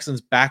about the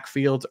Texans'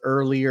 backfield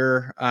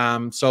earlier.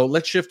 So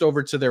let's shift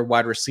over to their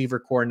wide receiver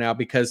core now,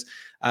 because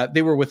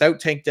they were without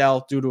Tank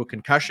Dell due to a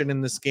concussion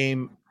in this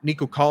game.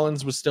 Nico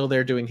Collins was still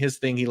there doing his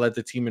thing. He led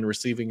the team in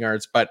receiving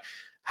yards. But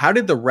how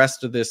did the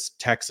rest of this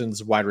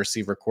Texans wide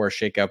receiver core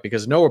shake out?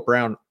 Because Noah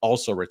Brown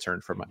also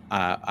returned from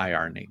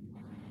IR, Nate.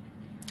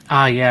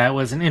 Yeah, it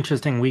was an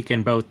interesting week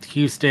in both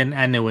Houston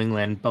and New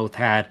England. Both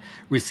had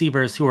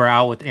receivers who were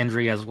out with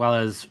injury as well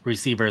as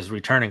receivers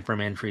returning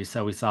from injury.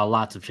 So we saw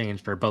lots of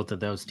change for both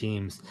of those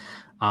teams.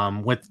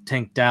 With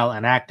Tank Dell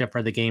inactive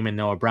for the game and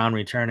Noah Brown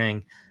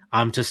returning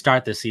to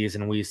start the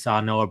season, we saw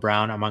Noah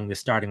Brown among the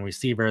starting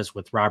receivers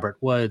with Robert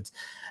Woods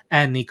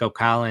and Nico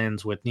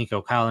Collins, with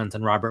Nico Collins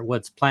and Robert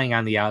Woods playing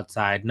on the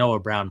outside, Noah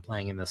Brown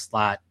playing in the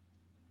slot.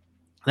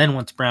 Then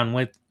once Brown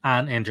went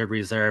on injured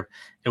reserve,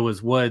 it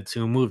was Woods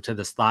who moved to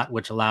the slot,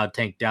 which allowed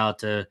Tank Dell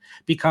to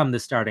become the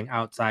starting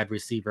outside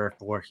receiver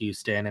for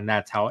Houston, and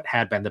that's how it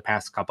had been the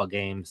past couple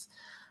games.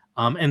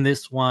 In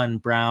this one,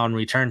 Brown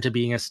returned to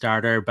being a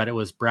starter, but it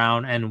was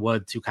Brown and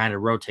Woods who kind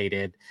of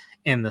rotated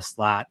in the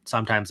slot.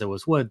 Sometimes it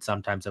was Woods,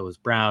 sometimes it was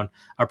Brown,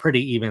 a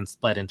pretty even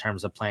split in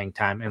terms of playing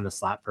time in the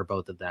slot for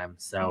both of them.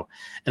 So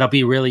it'll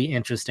be really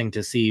interesting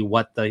to see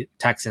what the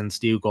Texans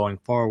do going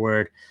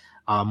forward.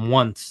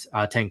 Once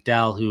Tank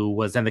Dell, who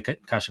was in the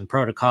concussion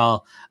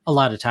protocol, a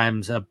lot of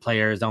times a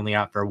player is only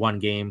out for one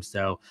game,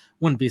 so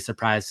wouldn't be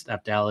surprised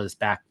if Dell is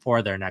back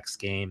for their next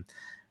game.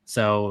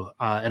 So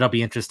it'll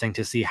be interesting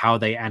to see how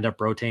they end up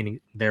rotating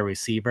their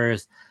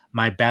receivers.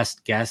 My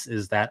best guess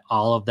is that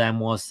all of them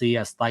will see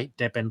a slight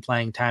dip in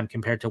playing time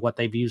compared to what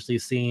they've usually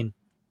seen.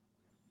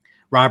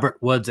 Robert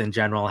Woods in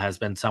general has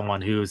been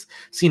someone who's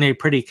seen a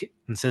pretty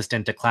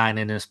consistent decline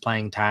in his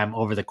playing time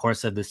over the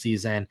course of the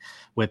season,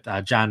 with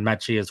John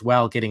Mechie as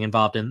well getting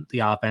involved in the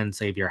offense,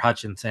 Xavier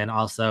Hutchinson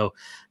also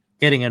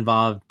getting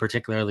involved,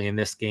 particularly in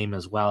this game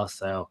as well.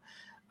 So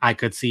I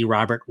could see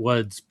Robert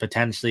Woods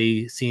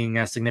potentially seeing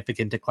a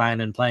significant decline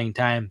in playing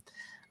time.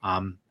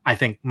 I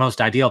think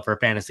most ideal for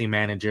fantasy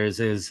managers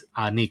is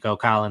Nico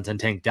Collins and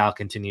Tank Dell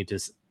continue to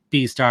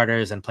be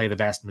starters and play the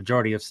vast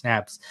majority of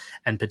snaps,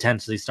 and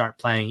potentially start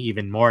playing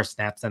even more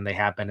snaps than they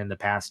have been in the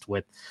past,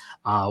 with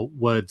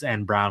Woods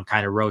and Brown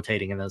kind of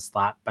rotating in the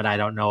slot. But I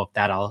don't know if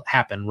that'll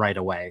happen right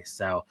away.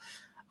 So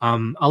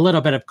a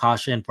little bit of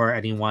caution for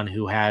anyone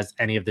who has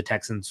any of the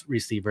Texans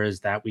receivers,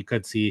 that we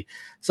could see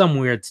some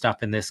weird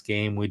stuff in this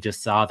game. We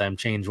just saw them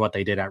change what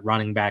they did at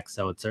running back,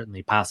 so it's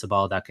certainly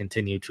possible they'll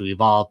continue to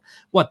evolve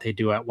what they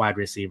do at wide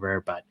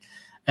receiver. But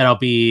it'll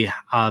be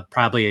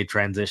probably a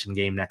transition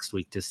game next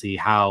week to see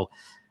how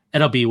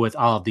it'll be with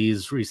all of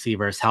these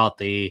receivers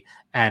healthy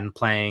and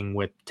playing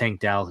with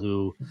Tank Dell,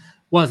 who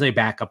was a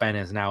backup and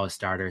is now a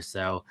starter.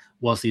 So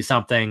we'll see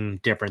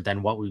something different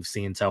than what we've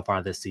seen so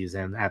far this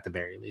season at the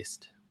very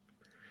least.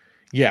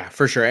 Yeah,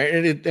 for sure.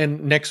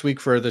 And next week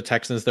for the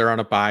Texans, they're on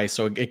a bye,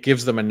 so it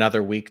gives them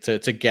another week to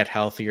get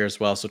healthier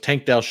as well. So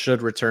Tank Dell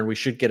should return. We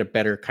should get a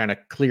better kind of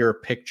clearer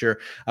picture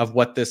of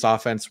what this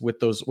offense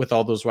with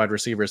all those wide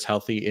receivers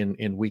healthy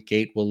in week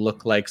 8 will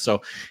look like.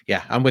 So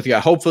yeah, I'm with you.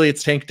 Hopefully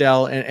it's Tank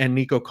Dell and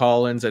Nico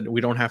Collins, and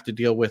we don't have to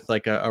deal with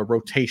like a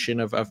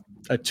rotation of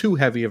a too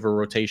heavy of a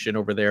rotation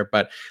over there.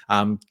 But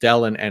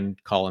Dell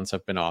and Collins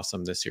have been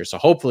awesome this year. So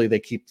hopefully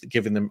they keep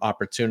giving them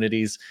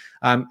opportunities.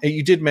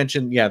 You did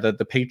mention, yeah,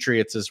 the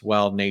Patriots as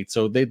well, Nate.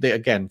 So they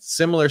again,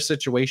 similar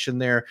situation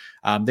there.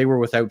 They were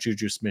without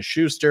Juju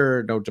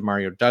Smith-Schuster, no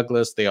Demario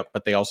Douglas.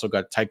 But they also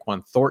got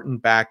Tyquan Thornton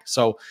back.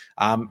 So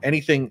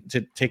anything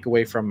to take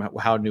away from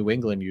how New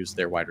England used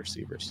their wide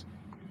receivers?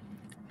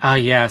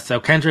 Yeah, so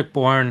Kendrick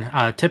Bourne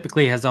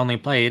typically has only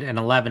played in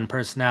 11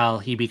 personnel.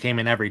 He became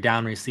an every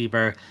down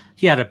receiver.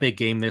 He had a big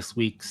game this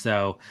week,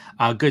 so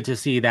good to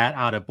see that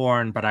out of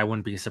Bourne, but I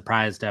wouldn't be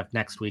surprised if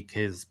next week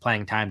his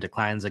playing time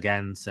declines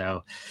again.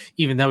 So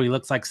even though he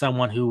looks like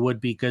someone who would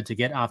be good to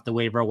get off the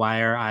waiver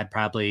wire, I'd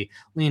probably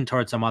lean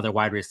towards some other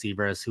wide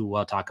receivers who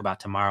we'll talk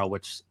about tomorrow,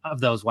 which of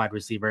those wide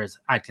receivers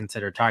I'd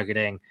consider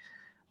targeting.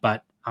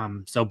 But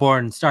so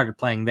Bourne started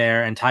playing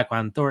there, and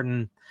Tyquan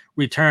Thornton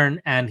returned,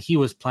 and he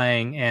was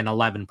playing in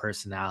 11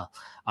 personnel.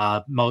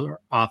 More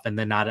often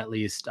than not, at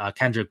least.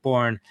 Kendrick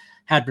Bourne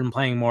had been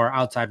playing more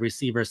outside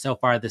receiver so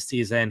far this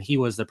season. He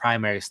was the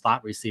primary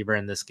slot receiver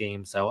in this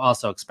game, so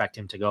also expect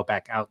him to go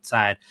back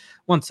outside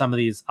once some of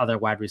these other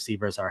wide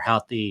receivers are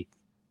healthy.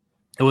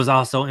 It was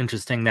also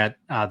interesting that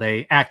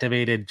they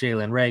activated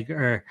Jalen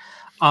Rager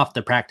off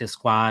the practice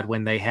squad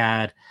when they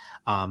had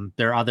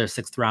their other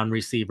 6th round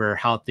receiver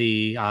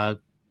healthy,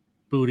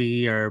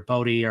 Bodie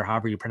or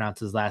however you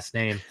pronounce his last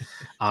name.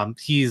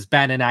 He's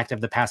been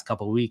inactive the past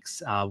couple of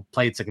weeks,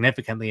 played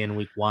significantly in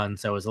week 1.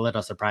 So it was a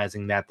little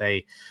surprising that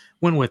they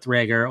went with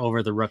Rager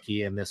over the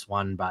rookie in this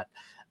one. But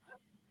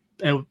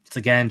it's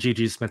again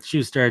Juju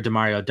Smith-Schuster,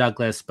 Demario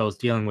Douglas, both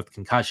dealing with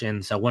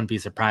concussion. So wouldn't be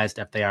surprised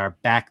if they are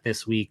back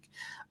this week.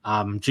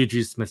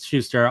 Juju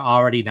Smith-Schuster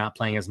already not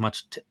playing as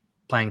much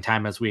playing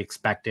time as we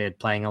expected,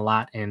 playing a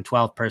lot in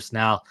 12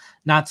 personnel,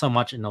 not so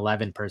much in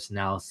 11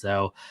 personnel.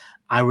 So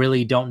I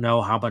really don't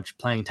know how much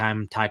playing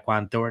time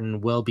Tyquan Thornton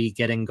will be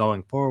getting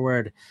going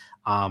forward.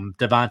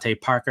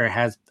 Devontae Parker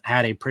has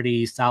had a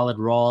pretty solid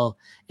role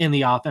in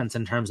the offense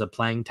in terms of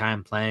playing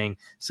time, playing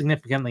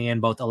significantly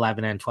in both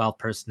 11 and 12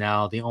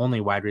 personnel, the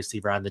only wide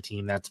receiver on the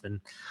team that's been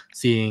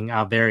seeing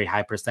a very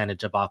high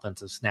percentage of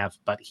offensive snaps,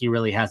 but he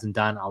really hasn't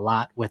done a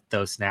lot with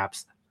those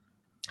snaps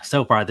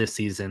so far this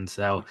season.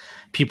 So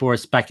people were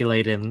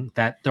speculating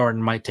that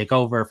Thornton might take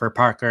over for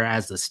Parker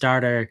as the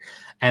starter.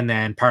 And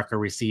then Parker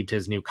received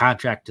his new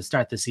contract to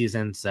start the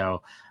season.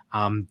 So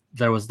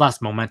there was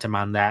less momentum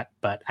on that.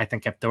 But I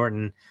think if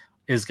Thornton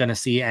is going to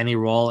see any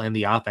role in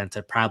the offense,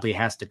 it probably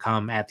has to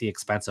come at the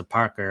expense of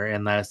Parker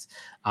unless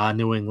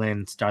New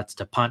England starts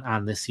to punt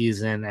on the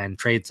season and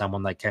trade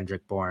someone like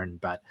Kendrick Bourne.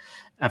 But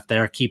if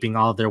they're keeping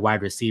all of their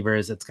wide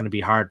receivers, it's going to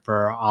be hard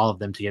for all of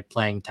them to get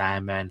playing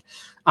time. And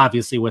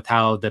obviously, with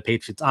how the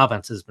Patriots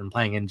offense has been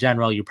playing in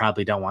general, you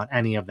probably don't want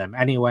any of them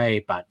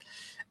anyway. But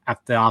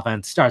if the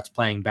offense starts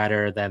playing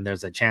better, then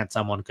there's a chance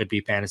someone could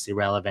be fantasy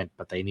relevant,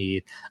 but they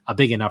need a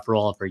big enough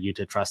role for you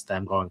to trust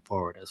them going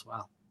forward as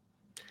well.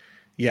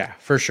 Yeah,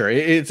 for sure.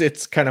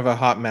 It's kind of a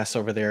hot mess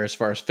over there as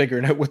far as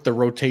figuring out what the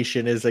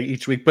rotation is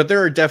each week. But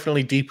there are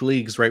definitely deep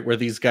leagues, right, where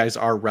these guys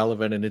are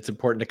relevant, and it's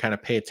important to kind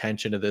of pay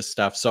attention to this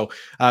stuff. So,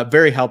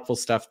 very helpful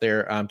stuff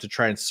there to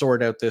try and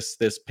sort out this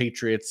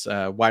Patriots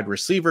wide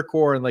receiver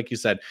core. And like you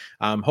said,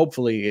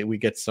 hopefully we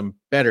get some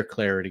better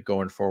clarity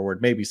going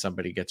forward. Maybe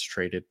somebody gets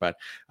traded, but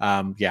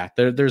yeah,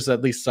 there's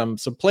at least some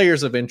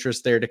players of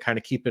interest there to kind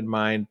of keep in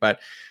mind. But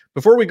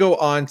before we go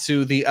on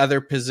to the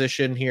other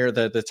position here,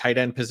 the tight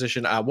end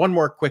position, one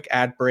more quick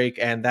ad break,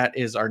 and that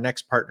is our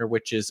next partner,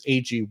 which is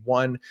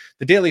AG1,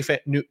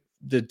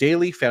 the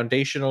daily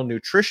foundational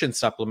nutrition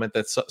supplement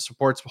that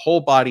supports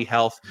whole body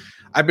health.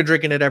 I've been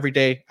drinking it every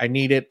day. I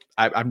need it.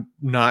 I'm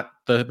not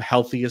the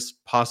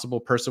healthiest possible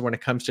person when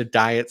it comes to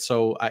diet,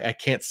 so I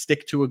can't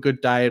stick to a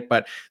good diet,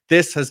 but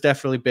this has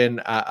definitely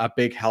been a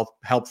big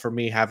help for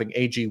me, having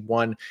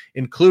AG1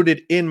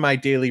 included in my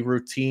daily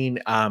routine.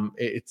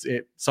 It's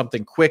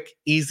something quick,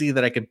 easy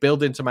that I can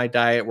build into my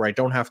diet where I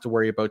don't have to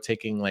worry about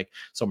taking like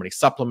so many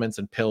supplements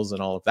and pills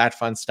and all of that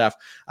fun stuff.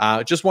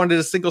 Just wanted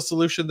a single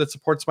solution that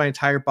supports my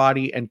entire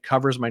body and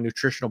covers my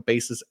nutritional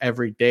basis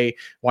every day.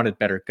 Wanted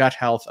better gut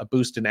health, a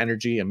boost in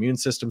energy, immune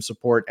system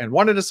support, and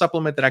wanted a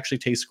supplement that actually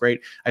tastes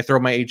great. I throw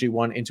my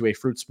AG1 into a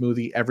fruit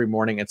smoothie every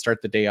morning and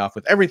start the day off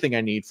with everything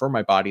I need for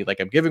my body, like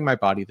I'm giving my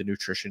body the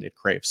nutrition it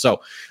craves.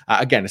 So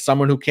again, as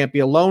someone who can't be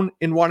alone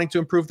in wanting to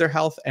improve their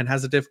health and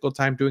has a difficult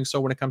time doing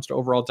so when it comes to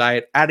overall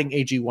diet, adding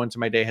AG1 to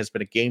my day has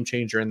been a game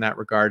changer in that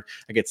regard.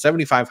 I get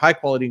 75 high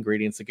quality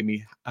ingredients that give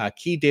me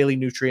key daily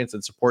nutrients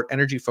and support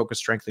energy, focus,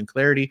 strength, and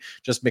clarity.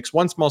 Just mix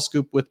one small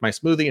scoop with my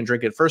smoothie and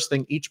drink it first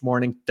thing each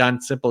morning. Done.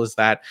 Simple as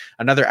that.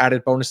 Another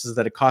added bonus is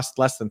that it costs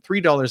less than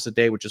 $3 a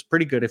day, which is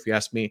pretty good if you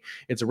ask me.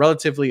 It's a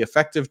relatively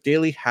effective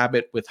daily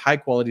habit with high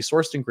quality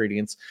sourced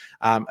ingredients.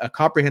 A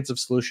comprehensive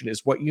solution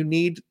is what you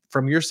need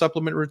from your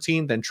supplement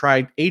routine. Then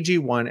try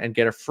AG1 and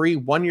get a free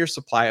 1 year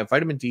supply of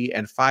vitamin D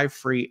and 5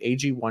 free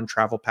AG1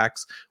 travel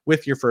packs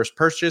with your first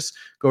purchase.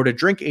 Go to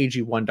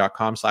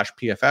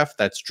drinkag1.com/PFF.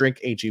 That's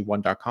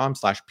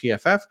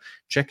drinkag1.com/PFF.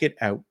 Check it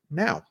out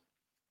now.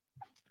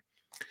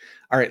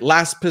 All right,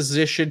 last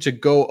position to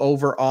go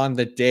over on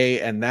the day,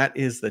 and that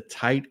is the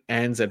tight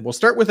ends. And we'll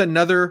start with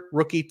another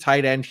rookie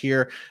tight end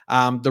here.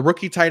 The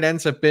rookie tight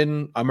ends have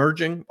been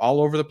emerging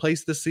all over the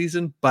place this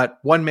season, but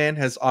one man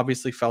has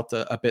obviously felt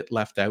a bit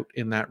left out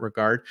in that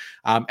regard.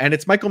 And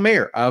it's Michael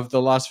Mayer of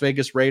the Las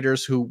Vegas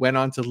Raiders, who went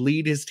on to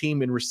lead his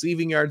team in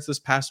receiving yards this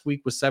past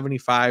week with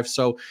 75.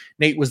 So,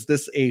 Nate, was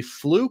this a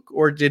fluke,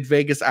 or did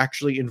Vegas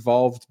actually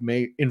involve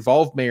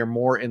Mayer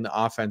more in the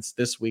offense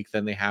this week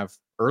than they have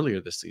earlier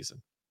this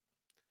season?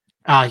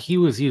 He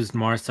was used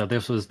more, so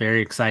this was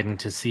very exciting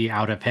to see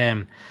out of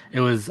him. It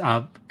was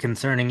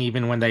concerning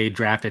even when they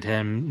drafted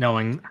him,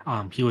 knowing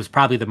he was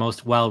probably the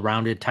most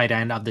well-rounded tight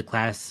end of the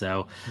class.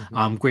 So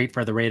great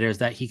for the Raiders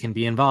that he can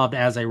be involved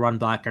as a run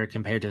blocker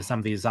compared to some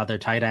of these other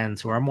tight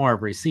ends who are more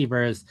of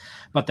receivers.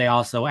 But they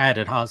also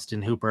added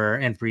Austin Hooper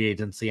in free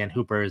agency, and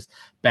Hooper's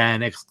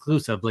been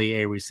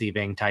exclusively a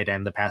receiving tight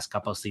end the past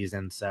couple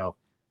seasons. So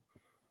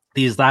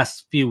these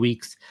last few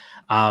weeks,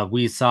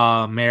 we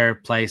saw Mayer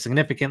play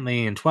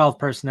significantly in 12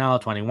 personnel,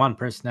 21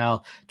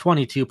 personnel,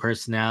 22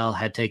 personnel,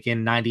 had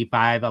taken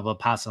 95 of a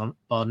possible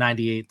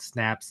 98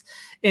 snaps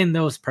in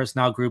those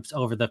personnel groups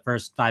over the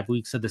first 5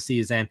 weeks of the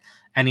season,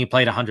 and he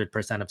played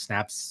 100% of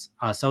snaps.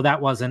 So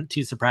that wasn't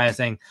too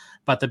surprising,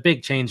 but the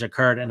big change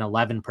occurred in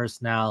 11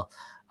 personnel.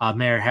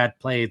 Mayer had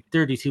played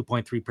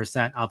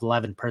 32.3% of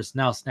 11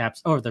 personnel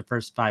snaps over the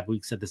first 5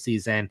 weeks of the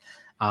season.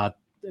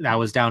 That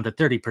was down to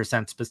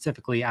 30%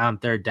 specifically on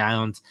third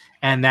downs,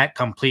 and that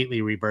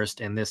completely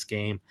reversed in this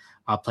game.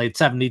 Played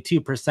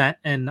 72%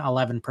 in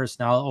 11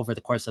 personnel over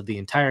the course of the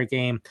entire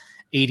game,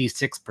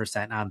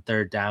 86% on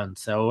third down.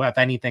 So if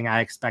anything, I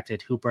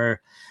expected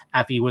Hooper,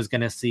 if he was going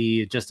to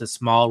see just a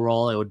small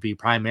role, it would be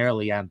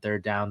primarily on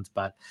third downs,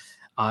 but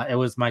it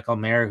was Michael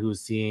Mayer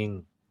who's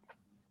seeing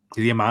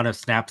the amount of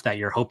snaps that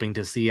you're hoping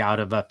to see out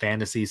of a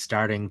fantasy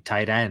starting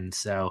tight end.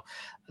 So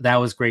that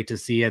was great to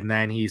see. And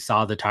then he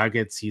saw the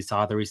targets, he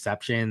saw the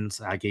receptions,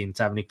 gained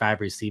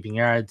 75 receiving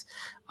yards.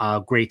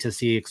 Great to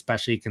see,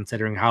 especially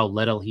considering how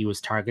little he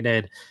was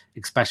targeted,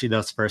 especially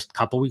those first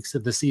couple weeks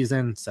of the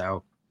season.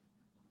 So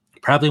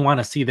probably want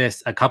to see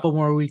this a couple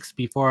more weeks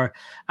before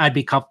I'd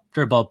be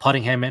comfortable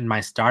putting him in my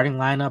starting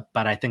lineup.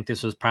 But I think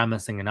this was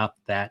promising enough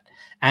that,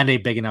 and a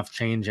big enough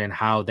change in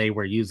how they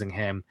were using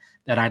him,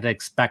 that I'd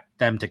expect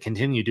them to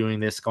continue doing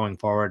this going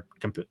forward,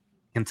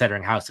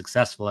 considering how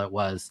successful it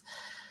was.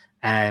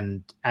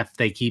 And if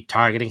they keep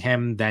targeting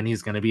him, then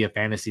he's going to be a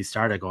fantasy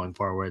starter going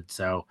forward.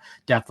 So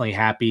definitely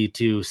happy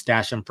to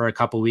stash him for a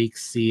couple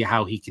weeks, see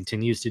how he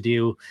continues to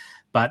do.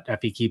 But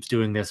if he keeps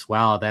doing this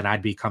well, then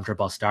I'd be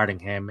comfortable starting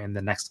him in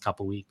the next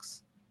couple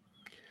weeks.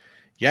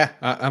 Yeah,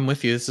 I'm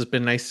with you. This has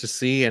been nice to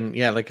see. And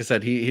yeah, like I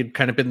said, he'd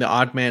kind of been the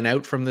odd man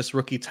out from this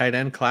rookie tight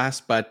end class,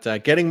 but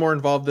getting more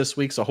involved this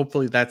week. So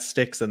hopefully that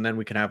sticks. And then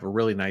we can have a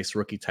really nice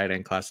rookie tight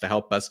end class to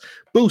help us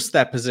boost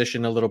that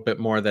position a little bit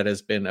more. That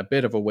has been a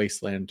bit of a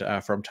wasteland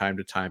from time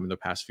to time in the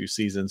past few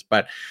seasons.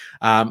 But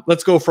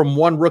let's go from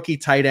one rookie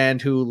tight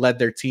end who led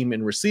their team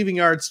in receiving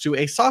yards to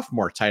a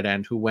sophomore tight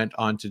end who went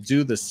on to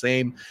do the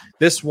same.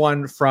 This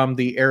one from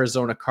the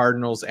Arizona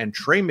Cardinals and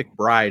Trey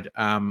McBride.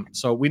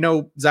 So we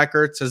know Zach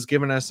Ertz has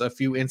given us a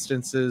few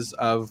instances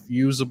of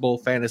usable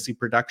fantasy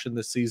production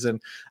this season,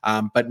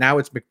 but now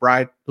it's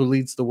McBride who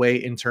leads the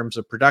way in terms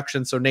of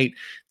production. So Nate,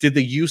 did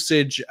the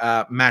usage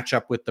match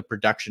up with the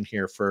production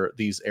here for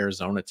these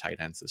Arizona tight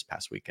ends this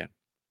past weekend?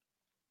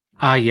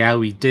 Yeah,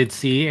 we did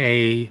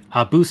see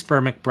a boost for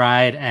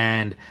McBride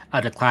and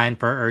a decline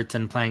for Ertz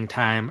in playing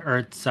time.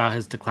 Ertz saw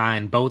his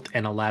decline both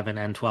in 11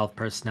 and 12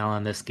 personnel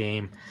in this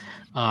game.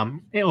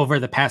 Over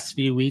the past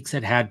few weeks,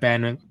 it had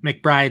been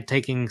McBride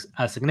taking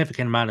a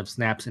significant amount of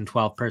snaps in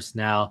 12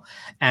 personnel,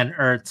 and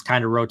Ertz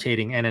kind of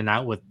rotating in and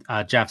out with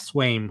Jeff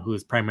Swaim, who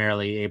is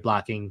primarily a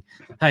blocking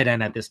tight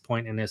end at this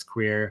point in his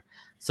career.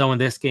 So in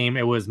this game,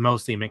 it was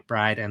mostly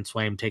McBride and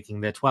Swaim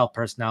taking the 12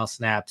 personnel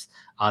snaps.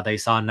 They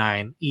saw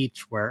 9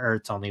 each, where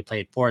Ertz only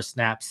played 4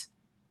 snaps.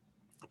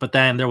 But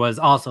then there was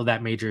also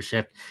that major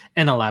shift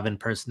in 11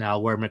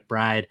 personnel where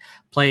McBride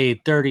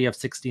played 30 of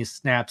 60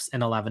 snaps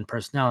in 11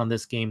 personnel in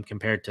this game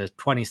compared to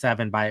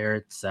 27 by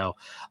Ertz. So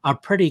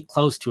pretty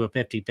close to a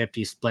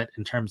 50-50 split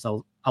in terms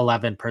of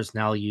 11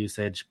 personnel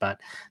usage.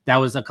 But that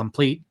was a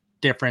complete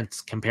difference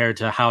compared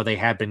to how they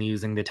had been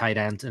using the tight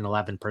ends in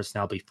 11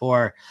 personnel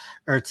before.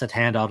 Ertz had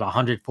handled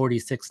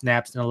 146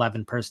 snaps in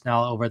 11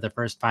 personnel over the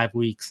first 5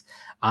 weeks.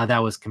 That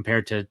was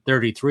compared to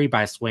 33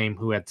 by Swaim,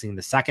 who had seen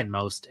the second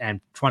most, and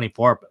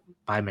 24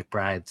 by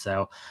McBride.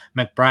 So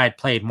McBride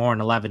played more in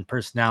 11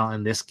 personnel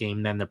in this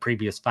game than the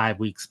previous 5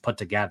 weeks put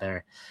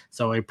together.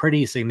 So a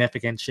pretty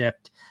significant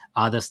shift.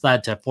 This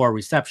led to 4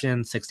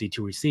 receptions,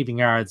 62 receiving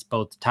yards,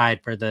 both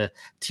tied for the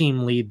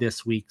team lead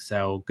this week.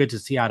 So good to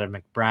see out of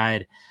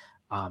McBride.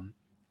 Um,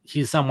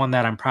 he's someone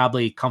that I'm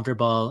probably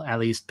comfortable at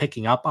least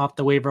picking up off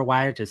the waiver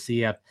wire to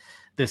see if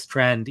this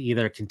trend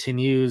either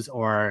continues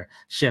or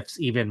shifts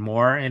even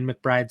more in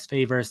McBride's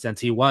favor, since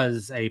he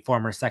was a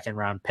former second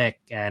round pick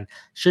and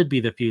should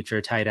be the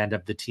future tight end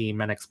of the team.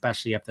 And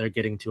especially if they're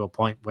getting to a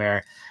point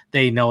where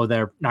they know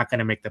they're not going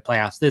to make the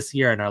playoffs this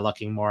year and are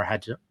looking more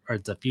ahead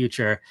towards the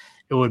future,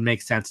 it would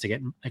make sense to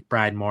get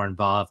McBride more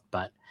involved.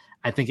 But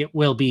I think it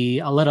will be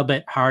a little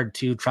bit hard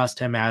to trust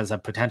him as a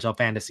potential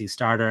fantasy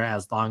starter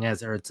as long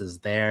as Ertz is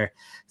there,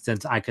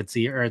 since I could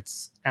see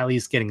Ertz at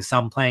least getting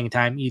some playing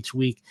time each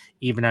week,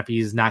 even if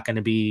he's not going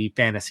to be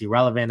fantasy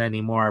relevant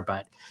anymore.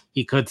 But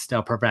he could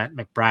still prevent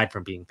McBride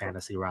from being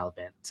fantasy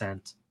relevant,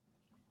 since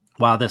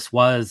while this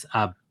was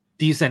a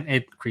decent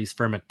increase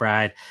for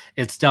McBride,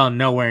 it's still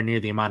nowhere near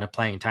the amount of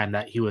playing time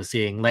that he was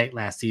seeing late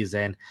last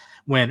season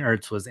when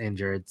Ertz was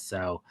injured.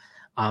 So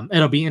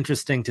it'll be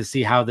interesting to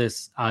see how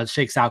this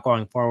shakes out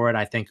going forward.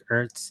 I think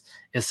Ertz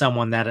is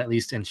someone that, at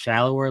least in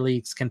shallower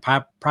leagues, can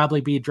probably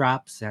be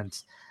dropped,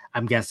 since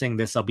I'm guessing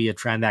this will be a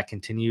trend that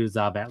continues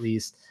of at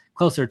least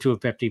closer to a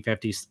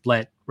 50-50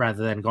 split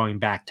rather than going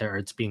back to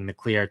Ertz being the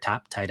clear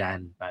top tight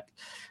end. But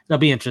it'll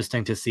be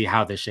interesting to see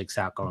how this shakes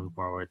out going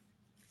forward.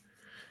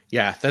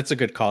 Yeah, that's a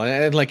good call.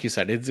 And like you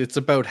said, it's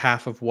about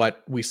half of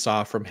what we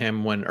saw from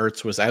him when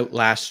Ertz was out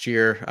last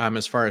year,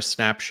 as far as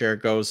snap share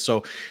goes.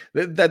 So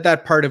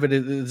that part of it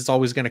is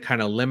always going to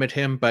kind of limit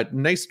him. But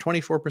nice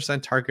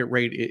 24% target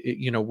rate.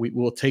 We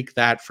will take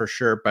that for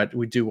sure. But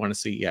we do want to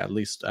see, at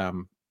least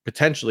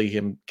potentially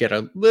him get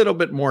a little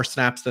bit more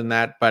snaps than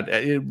that. But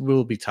it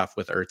will be tough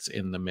with Ertz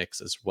in the mix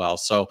as well.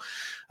 So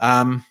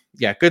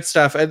yeah, good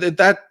stuff.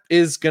 That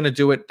is going to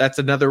do it. That's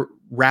another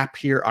wrap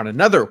here on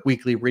another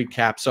weekly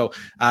recap. So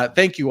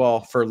thank you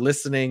all for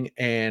listening,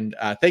 and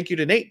thank you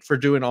to Nate for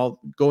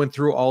going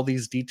through all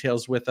these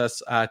details with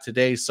us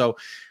today. So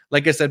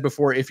like I said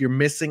before, if you're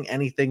missing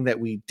anything that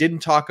we didn't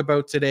talk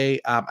about today,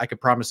 I can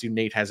promise you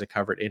Nate has it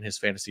covered in his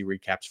fantasy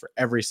recaps for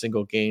every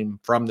single game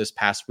from this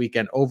past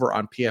weekend over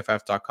on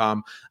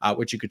pff.com,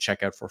 which you could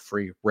check out for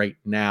free right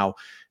now.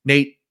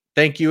 Nate,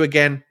 thank you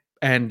again.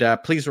 And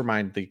please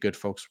remind the good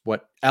folks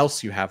what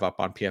else you have up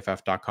on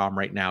pff.com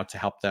right now to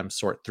help them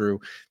sort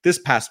through this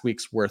past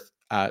week's worth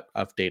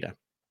of data.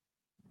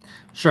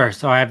 Sure.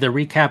 So I have the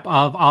recap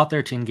of all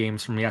 13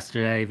 games from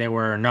yesterday. There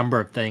were a number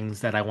of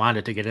things that I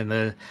wanted to get in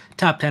the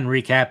top 10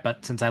 recap,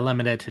 but since I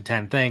limited to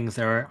 10 things,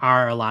 there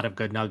are a lot of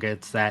good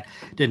nuggets that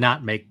did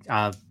not make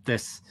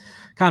this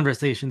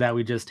conversation that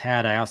we just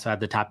had. I also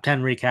had the top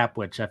 10 recap,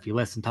 which if you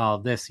listen to all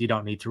of this, you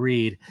don't need to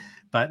read,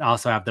 but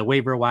also have the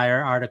waiver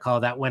wire article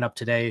that went up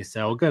today.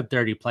 So a good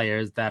 30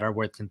 players that are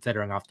worth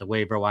considering off the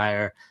waiver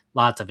wire.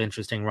 Lots of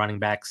interesting running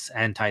backs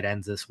and tight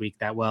ends this week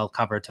that we'll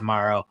cover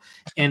tomorrow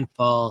in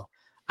full.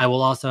 I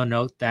will also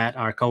note that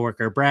our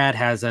coworker Brad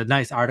has a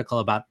nice article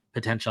about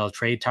potential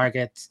trade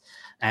targets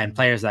and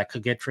players that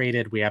could get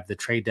traded. We have the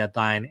trade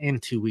deadline in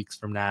 2 weeks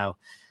from now.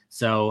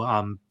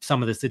 So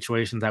some of the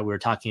situations that we were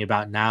talking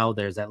about now,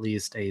 there's at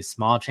least a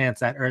small chance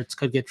that Ertz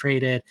could get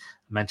traded.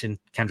 I mentioned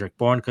Kendrick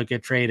Bourne could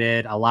get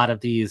traded. A lot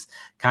of these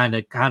kind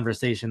of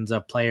conversations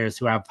of players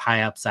who have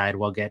high upside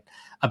will get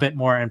a bit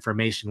more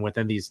information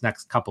within these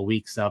next couple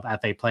weeks of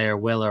if a player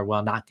will or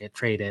will not get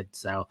traded.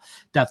 So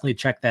definitely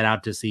check that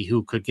out to see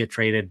who could get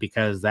traded,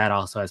 because that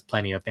also has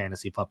plenty of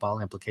fantasy football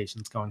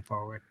implications going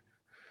forward.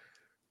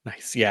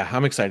 Nice. Yeah,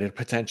 I'm excited.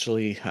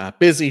 Potentially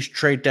busy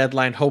trade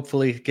deadline.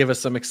 Hopefully, give us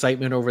some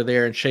excitement over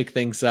there and shake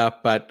things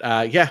up. But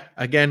yeah,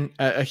 again,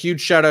 a huge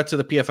shout out to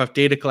the PFF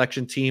data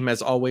collection team,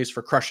 as always,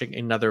 for crushing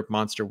another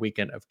monster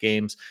weekend of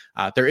games.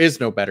 There is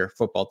no better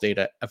football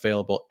data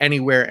available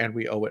anywhere, and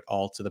we owe it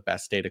all to the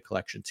best data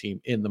collection team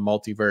in the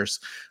multiverse.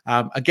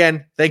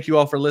 Again, thank you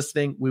all for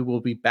listening. We will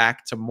be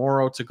back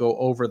tomorrow to go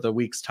over the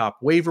week's top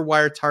waiver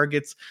wire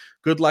targets.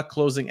 Good luck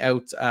closing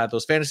out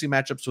those fantasy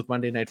matchups with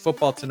Monday Night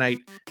Football tonight.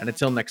 And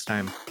until next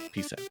time,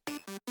 peace out.